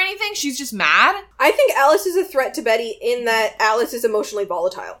Betty or anything. She's just mad. I think Alice is a threat to Betty in that Alice is emotionally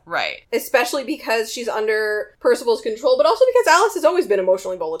volatile. Right. Especially because she's under Percival's control, but also because Alice has always been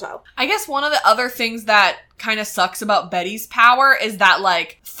emotionally volatile. I guess one of the other things that kind of sucks about Betty's power is that,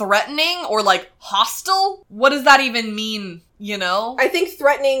 like, threatening or, like, hostile? What does that even mean, you know? I think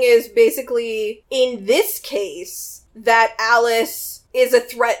threatening is basically, in this case, that Alice is a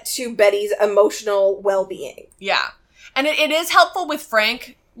threat to Betty's emotional well-being. Yeah. And it is helpful with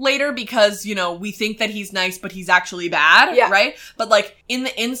Frank later because, you know, we think that he's nice, but he's actually bad, right? But, like, in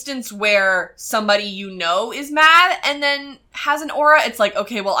the instance where somebody you know is mad and then has an aura, it's like,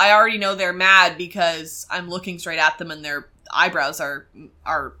 okay, well, I already know they're mad because I'm looking straight at them and their eyebrows are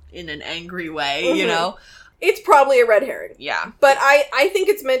in an angry way, you know? It's probably a red herring. Yeah. But I think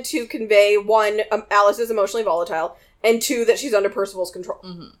it's meant to convey, one, Alice is emotionally volatile, and two, that she's under Percival's control.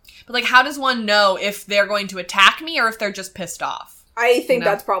 But, like, how does one know if they're going to attack me or if they're just pissed off? I think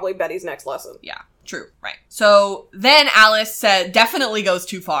that's probably Betty's next lesson. Yeah, true, right. So then Alice definitely goes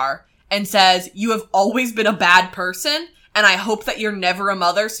too far and says, you have always been a bad person, and I hope that you're never a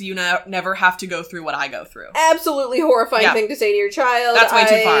mother so you never have to go through what I go through. Absolutely horrifying thing to say to your child. That's way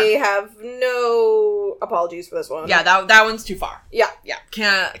too far. I have no apologies for this one. Yeah, that one's too far. Yeah. Yeah,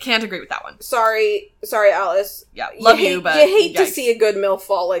 can't agree with that one. Sorry, Alice. Yeah, love you, but you hate to see a good MILF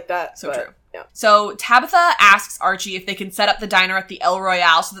fall like that. So true. Yeah. So Tabitha asks Archie if they can set up the diner at the El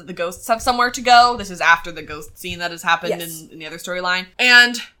Royale so that the ghosts have somewhere to go. This is after the ghost scene that has happened in the other storyline.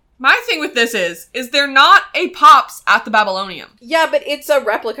 And my thing with this is there not a Pops at the Babylonium? Yeah, but it's a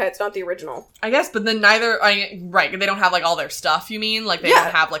replica. It's not the original. I guess, but then right, they don't have, like, all their stuff, you mean? Like, they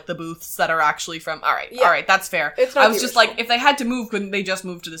don't have, like, the booths that are actually from, all right, that's fair. It's not I was just like, if they had to move, couldn't they just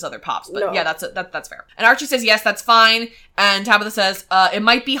move to this other Pops? But yeah, that's fair. And Archie says, yes, that's fine. And Tabitha says, it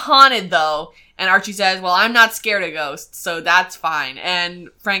might be haunted, though. And Archie says, well, I'm not scared of ghosts, so that's fine. And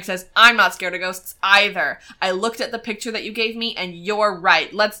Frank says, I'm not scared of ghosts either. I looked at the picture that you gave me, and you're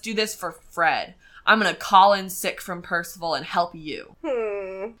right. Let's do this for Fred. I'm gonna call in sick from Percival and help you.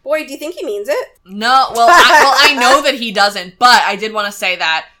 Boy, do you think he means it? No, I know that he doesn't, but I did want to say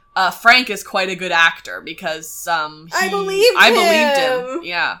that Frank is quite a good actor because I believed him.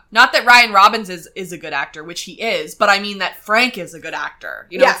 Yeah. Not that Ryan Robbins is a good actor, which he is, but I mean that Frank is a good actor.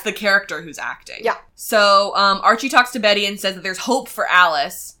 You know, it's the character who's acting. Yeah. So Archie talks to Betty and says that there's hope for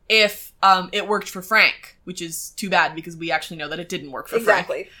Alice if it worked for Frank, which is too bad because we actually know that it didn't work for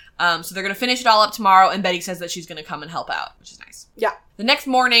Frank. So they're going to finish it all up tomorrow, and Betty says that she's going to come and help out, which is nice. Yeah. The next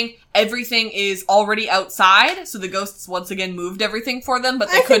morning, everything is already outside, so the ghosts once again moved everything for them, but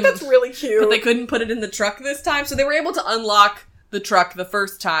they couldn't. That's really cute. But they couldn't put it in the truck this time, so they were able to unlock the truck the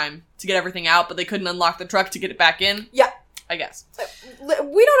first time to get everything out, but they couldn't unlock the truck to get it back in. Yeah. I guess.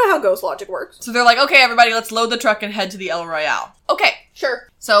 We don't know how ghost logic works. So they're like, okay, everybody, let's load the truck and head to the El Royale. Okay. Sure.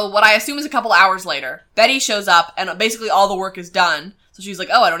 So what I assume is a couple hours later, Betty shows up, and basically all the work is done. So she's like,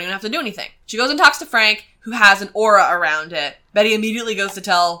 oh, I don't even have to do anything. She goes and talks to Frank, who has an aura around it. Betty immediately goes to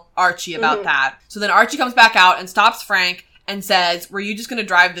tell Archie about that. So then Archie comes back out and stops Frank and says, were you just going to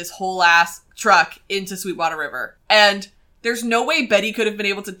drive this whole ass truck into Sweetwater River? And there's no way Betty could have been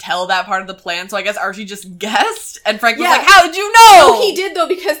able to tell that part of the plan, so I guess Archie just guessed. And Frank was like, how did you know? No, he did, though,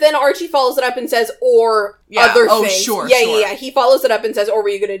 because then Archie follows it up and says, or other things. Sure. Yeah. He follows it up and says, or were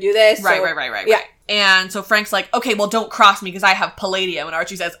you going to do this? Right. Yeah. And so Frank's like, okay, well, don't cross me because I have palladium. And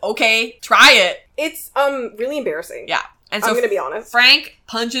Archie says, okay, try it. It's, really embarrassing. Yeah. And so I'm going to be honest. Frank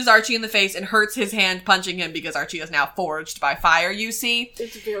punches Archie in the face and hurts his hand punching him because Archie is now forged by fire, you see.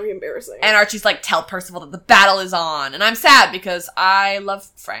 It's very embarrassing. And Archie's like, tell Percival that the battle is on. And I'm sad because I love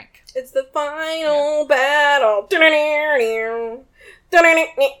Frank. It's the final battle.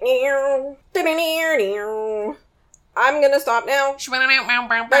 I'm gonna stop now.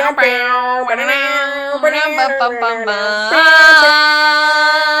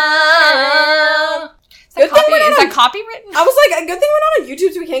 Is that copywritten? I was like, a good thing we're not on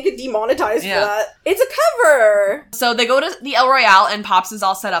YouTube so we can't get demonetized for that. It's a cover. So they go to the El Royale and Pops is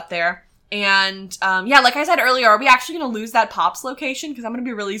all set up there. And, like I said earlier, are we actually going to lose that Pops location? Because I'm going to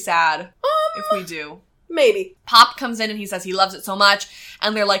be really sad if we do. Maybe. Pop comes in and he says he loves it so much.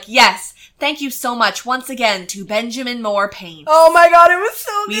 And they're like, yes, thank you so much once again to Benjamin Moore Paint. Oh my god, it was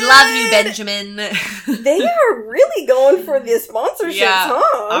so good. We love you, Benjamin. They are really going for the sponsorships,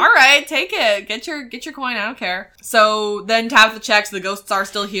 huh? All right, take it. Get your coin. I don't care. So then Tabitha checks. The ghosts are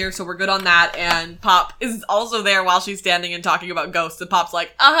still here, so we're good on that. And Pop is also there while she's standing and talking about ghosts. And Pop's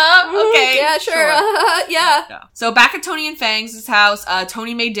like, okay. Yeah, sure. Yeah. So back at Tony and Fangs' house,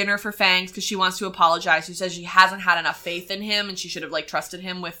 Tony made dinner for Fangs because she wants to apologize. She says she hasn't had enough faith in him and she should have, like, trusted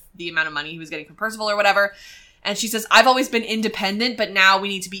him with the amount of money he was getting from Percival or whatever. And she says, I've always been independent, but now we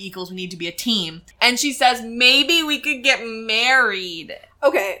need to be equals. We need to be a team. And she says, maybe we could get married.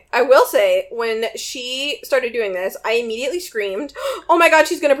 Okay, I will say, when she started doing this, I immediately screamed, oh my god,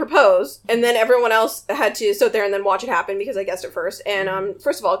 she's gonna propose. And then everyone else had to sit there and then watch it happen because I guessed it first. And,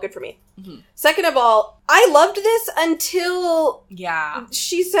 first of all, good for me. Mm-hmm. Second of all, I loved this until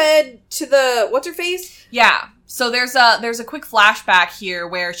she said to the, what's-her-face? Yeah. So there's a quick flashback here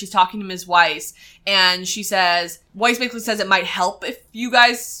where she's talking to Ms. Weiss, and she says, Weiss basically says it might help if you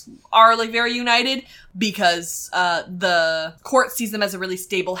guys are, like, very united, because the court sees them as a really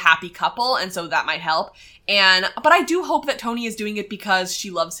stable, happy couple, and so that might help. But I do hope that Tony is doing it because she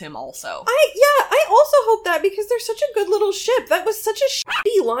loves him also. I also hope that because they're such a good little ship. That was such a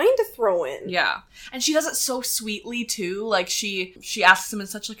shitty line to throw in. Yeah. And she does it so sweetly, too. Like, she asks him in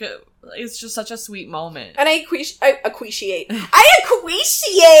such, like, it's just such a sweet moment. And I appreciate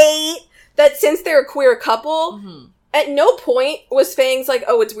that since they're a queer couple, mm-hmm. At no point was Fangs like,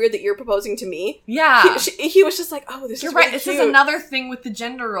 oh, it's weird that you're proposing to me. Yeah. He was just like, oh, this is really cute. This is another thing with the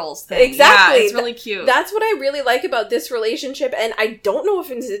gender roles thing. Exactly. Yeah, it's really cute. That's what I really like about this relationship, and I don't know if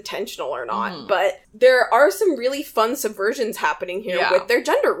it's intentional or not, but there are some really fun subversions happening here with their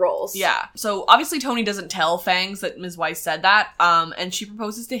gender roles. Yeah. So, obviously, Tony doesn't tell Fangs that Ms. Weiss said that, and she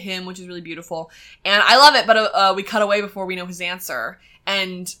proposes to him, which is really beautiful. And I love it, but we cut away before we know his answer,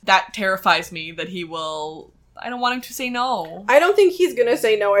 and that terrifies me that he will... I don't want him to say no. I don't think he's gonna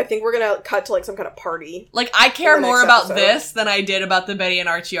say no. I think we're gonna cut to, like, some kind of party. Like, I care more about this than I did about the Betty and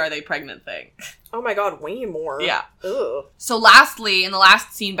Archie are they pregnant thing. Oh my god, way more. Yeah. Ugh. So lastly, in the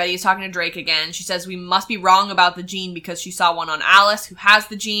last scene, Betty is talking to Drake again. She says we must be wrong about the gene because she saw one on Alice who has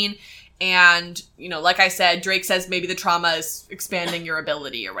the gene. And, you know, like I said, Drake says maybe the trauma is expanding your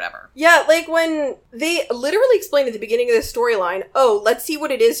ability or whatever. Yeah, like when they literally explained at the beginning of this storyline, oh, let's see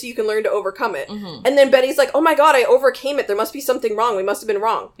what it is so you can learn to overcome it. Mm-hmm. And then Betty's like, oh my god, I overcame it. There must be something wrong. We must have been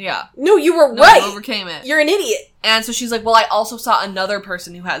wrong. Yeah. No, you were right. You overcame it. You're an idiot. And so she's like, well, I also saw another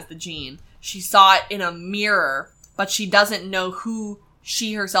person who has the gene. She saw it in a mirror, but she doesn't know who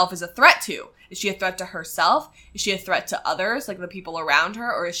she herself is a threat to. Is she a threat to herself? Is she a threat to others, like the people around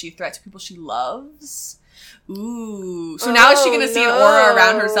her? Or is she a threat to people she loves? Ooh. So now is she going to see an aura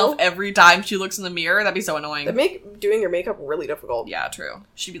around herself every time she looks in the mirror? That'd be so annoying. That'd make doing your makeup really difficult. Yeah, true.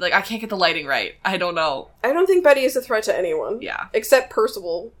 She'd be like, I can't get the lighting right. I don't know. I don't think Betty is a threat to anyone. Yeah. Except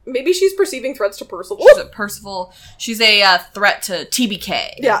Percival. Maybe she's perceiving threats to Percival. She's a threat to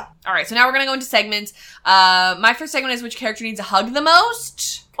TBK. Yeah. All right, so now we're going to go into segments. My first segment is which character needs a hug the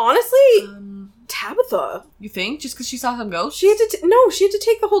most? Honestly, Tabitha. You think? Just because she saw some ghosts? She had to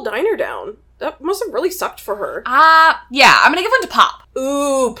take the whole diner down. That must have really sucked for her. Yeah, I'm gonna give one to Pop.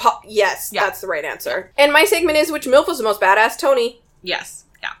 Ooh, Pop. Yes, yeah. That's the right answer. And my segment is which MILF was the most badass? Tony. Yes,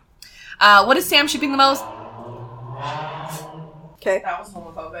 yeah. What is Sam shipping the most? Okay. That was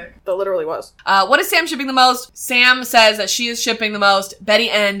homophobic. That literally was. What is Sam shipping the most? Sam says that she is shipping the most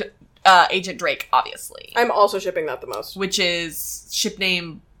Betty and Agent Drake, obviously. I'm also shipping that the most. Which is ship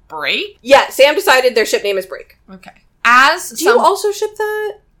name Break? Yeah, Sam decided their ship name is Break. Okay. Do you also ship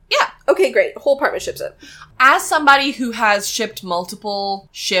that? Yeah. Okay, great. Whole apartment ships it. As somebody who has shipped multiple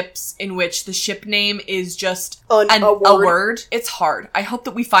ships in which the ship name is just a word, it's hard. I hope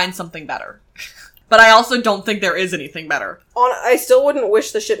that we find something better. But I also don't think there is anything better. I still wouldn't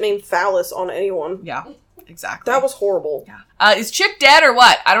wish the ship name Phallus on anyone. Yeah, exactly. That was horrible. Yeah. Is Chip dead or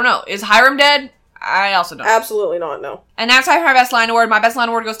what? I don't know. Is Hiram dead? I also don't know. Absolutely not, no. And now it's time for our best line award. My best line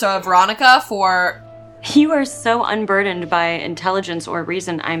award goes to Veronica for... You are so unburdened by intelligence or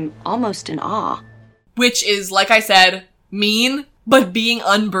reason, I'm almost in awe. Which is, like I said, mean, but being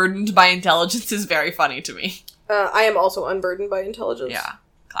unburdened by intelligence is very funny to me. I am also unburdened by intelligence. Yeah,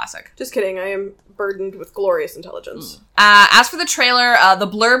 classic. Just kidding, I am burdened with glorious intelligence. As for the trailer, the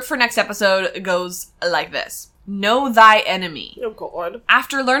blurb for next episode goes like this. Know thy enemy. Oh, God.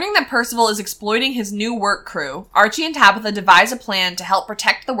 After learning that Percival is exploiting his new work crew, Archie and Tabitha devise a plan to help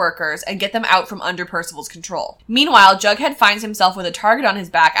protect the workers and get them out from under Percival's control. Meanwhile, Jughead finds himself with a target on his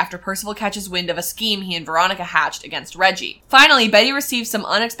back after Percival catches wind of a scheme he and Veronica hatched against Reggie. Finally, Betty receives some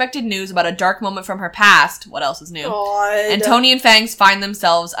unexpected news about a dark moment from her past. What else is new? God. And Tony and Fangs find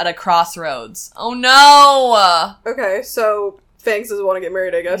themselves at a crossroads. Oh no! Okay, so Fangs doesn't want to get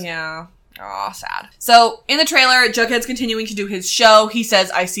married, I guess. Yeah. Aw, sad. So, in the trailer, Jughead's continuing to do his show. He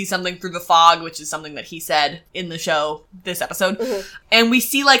says, I see something through the fog, which is something that he said in the show this episode. Mm-hmm. And we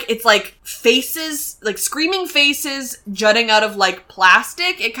see, it's faces, screaming faces jutting out of,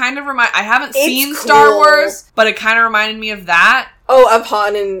 plastic. It kind of I haven't seen cool. Star Wars, but it kind of reminded me of that. Oh, of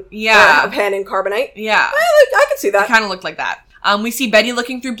Han and... of Han and Carbonite? Yeah. I can see that. It kind of looked like that. We see Betty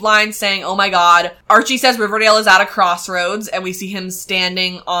looking through blinds saying, oh my god. Archie says Riverdale is at a crossroads, and we see him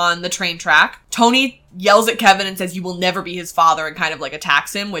standing on the train track. Tony yells at Kevin and says you will never be his father and kind of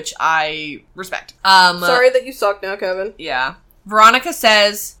attacks him, which I respect. Sorry that you suck now, Kevin. Yeah. Veronica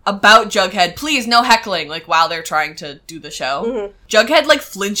says about Jughead, please, no heckling, while they're trying to do the show. Mm-hmm. Jughead,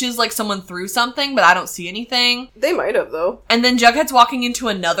 flinches like someone threw something, but I don't see anything. They might have, though. And then Jughead's walking into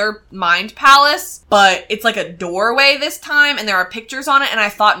another mind palace, but it's a doorway this time, and there are pictures on it, and I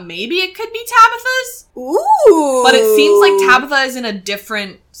thought maybe it could be Tabitha's. Ooh! But it seems like Tabitha is in a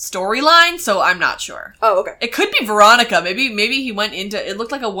different storyline, so I'm not sure. Oh, okay. It could be Veronica. Maybe he went into... It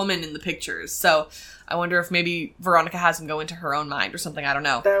looked like a woman in the pictures, so... I wonder if maybe Veronica has him go into her own mind or something. I don't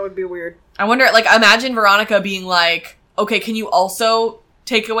know. That would be weird. I wonder, imagine Veronica being okay, can you also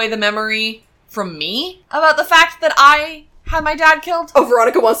take away the memory from me about the fact that I had my dad killed? Oh,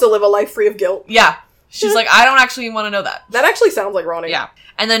 Veronica wants to live a life free of guilt. Yeah. She's I don't actually want to know that. That actually sounds like Ronnie. Yeah.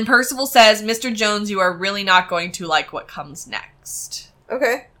 And then Percival says, Mr. Jones, you are really not going to like what comes next.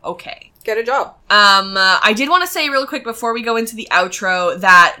 Okay. Get a job. I did want to say real quick before we go into the outro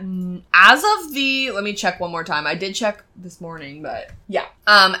that as of let me check one more time. I did check this morning, but yeah.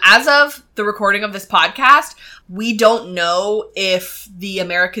 As of the recording of this podcast, we don't know if the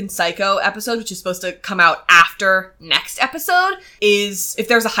American Psycho episode, which is supposed to come out after next episode, if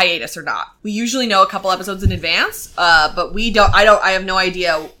there's a hiatus or not. We usually know a couple episodes in advance, but I have no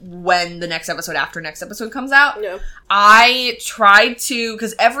idea when the next episode after next episode comes out. Yeah. I tried to,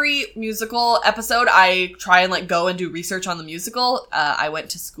 because every musical episode, I try and go and do research on the musical. I went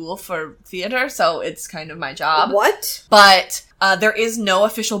to school for theater, so it's kind of my job. What? But there is no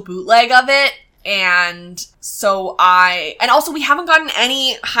official bootleg of it. And so and also we haven't gotten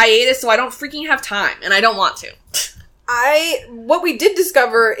any hiatus, so I don't freaking have time, and I don't want to. What we did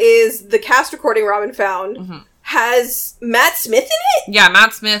discover is the cast recording Robin found. Mm-hmm. Has Matt Smith in it? Yeah,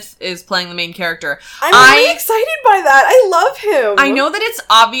 Matt Smith is playing the main character. I'm really excited by that. I love him. I know that it's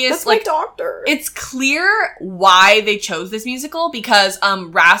obvious. That's my doctor. It's clear why they chose this musical because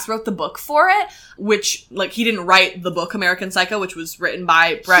Rass wrote the book for it, which he didn't write the book American Psycho, which was written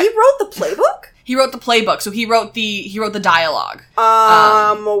by Brett. He wrote the playbook? He wrote the playbook, so he wrote the dialogue.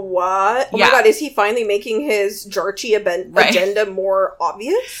 What? Oh my god, is he finally making his Jarchi agenda more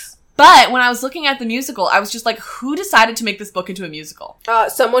obvious? But when I was looking at the musical, I was just who decided to make this book into a musical?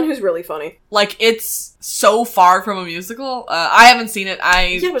 Someone who's really funny. It's so far from a musical. I haven't seen it.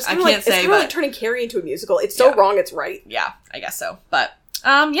 I can't say. It's kind of like turning Carrie into a musical. It's so wrong, it's right. Yeah, I guess so. But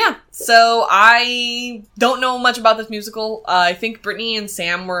yeah. So I don't know much about this musical. I think Brittany and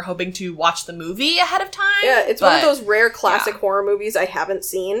Sam were hoping to watch the movie ahead of time. Yeah, it's one of those rare classic horror movies I haven't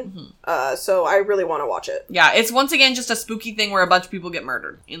seen. Mm-hmm. So I really want to watch it. Yeah, it's once again just a spooky thing where a bunch of people get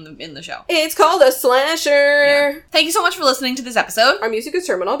murdered in the show. It's called a slasher. Yeah. Thank you so much for listening to this episode. Our music is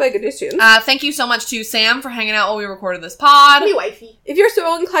Terminal by Good News Tunes. Thank you so much to Sam for hanging out while we recorded this pod. Me wifey. If you're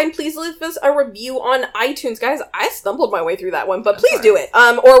so inclined, please leave us a review on iTunes. Guys, I stumbled my way through that one, but please do it.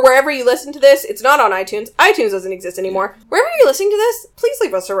 Or wherever you listen to this, it's not on iTunes. iTunes doesn't exist anymore. Wherever you're listening to this, please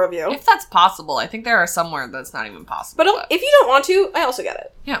leave us a review. If that's possible. I think there are somewhere that's not even possible. But if you don't want to, I also get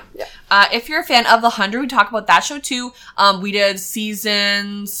it. Yeah. If you're a fan of The 100, we talk about that show too. We did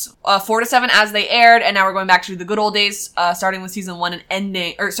seasons 4 to 7 as they aired, and now we're going back to the good old days, starting with season 1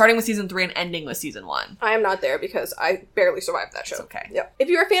 and starting with season 3 and ending with season 1. I am not there because I barely survived that show. It's okay. Yep. If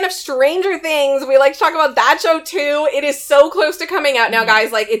you're a fan of Stranger Things, we like to talk about that show too. It is so close to coming out now,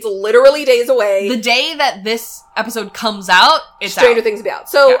 guys. It's literally days away. The day that this episode comes out, it's Stranger Things will be out.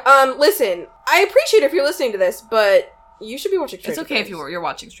 So, listen, I appreciate if you're listening to this, but You should be watching Stranger It's okay Things. if you're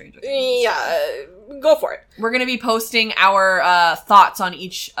watching Stranger Things. Yeah, go for it. We're going to be posting our thoughts on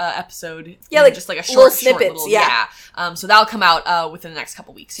each episode. Yeah, like just like a little short snippets, little, yeah. So that'll come out within the next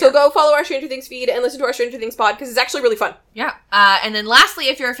couple weeks here. So go follow our Stranger Things feed and listen to our Stranger Things pod, because it's actually really fun. Yeah. And then lastly,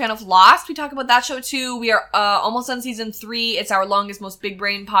 if you're a fan of Lost, we talk about that show too. We are almost on season 3. It's our longest, most big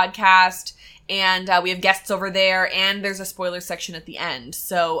brain podcast. And we have guests over there, and there's a spoiler section at the end.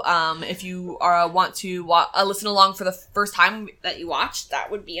 So if you want to listen along for the first time that you watched, that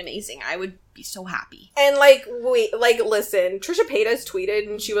would be amazing. I would be so happy. And listen, Trisha Paytas tweeted,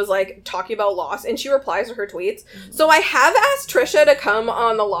 and she was like talking about Lost, and she replies to her tweets. Mm-hmm. So I have asked Trisha to come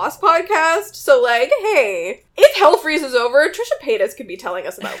on the Lost podcast. So hey, if hell freezes over, Trisha Paytas could be telling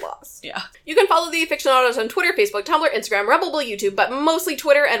us about Lost. Yeah. You can follow the Afictionados on Twitter, Facebook, Tumblr, Instagram, Rebel, YouTube, but mostly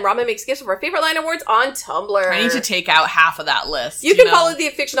Twitter, and Robin makes gifts of our favorite line awards on Tumblr. I need to take out half of that list. You can follow the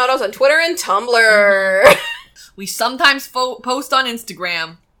Afictionados on Twitter and Tumblr. Mm-hmm. We sometimes post on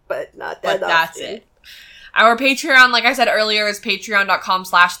Instagram. But not that that's it. Our Patreon, like I said earlier, is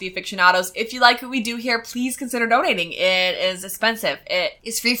patreon.com/theafictionados. If you like what we do here, please consider donating. It is expensive. It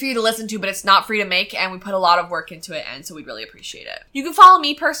is free for you to listen to, but it's not free to make, and we put a lot of work into it, and so we'd really appreciate it. You can follow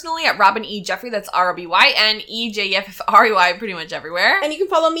me personally at Robin E. Jeffrey, that's R-O-B-Y, and E-J-F-R-E-Y pretty much everywhere. And you can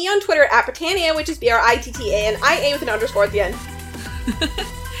follow me on Twitter at Britannia, which is B-R-I-T-T-A-N-I-A with an underscore at the end.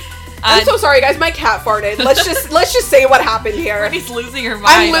 I'm so sorry, guys. My cat farted. Let's just say what happened here. Brittany's losing her mind.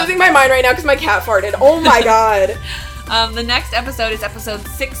 I'm losing my mind right now because my cat farted. Oh my god. The next episode is episode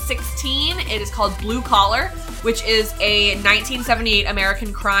 616. It is called Blue Collar, which is a 1978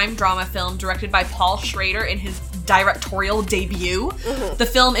 American crime drama film directed by Paul Schrader in his directorial debut. Mm-hmm. The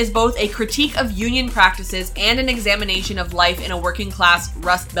film is both a critique of union practices and an examination of life in a working-class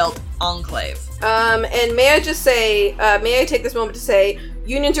Rust Belt enclave. And may I just say, may I take this moment to say,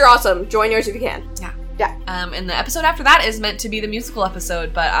 unions are awesome. Join yours if you can. Yeah. Yeah. And the episode after that is meant to be the musical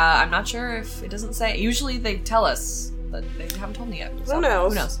episode, but I'm not sure if it doesn't say. Usually they tell us, but they haven't told me yet. So Who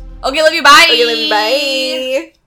knows? Okay, love you. Bye. Okay, love you. Bye.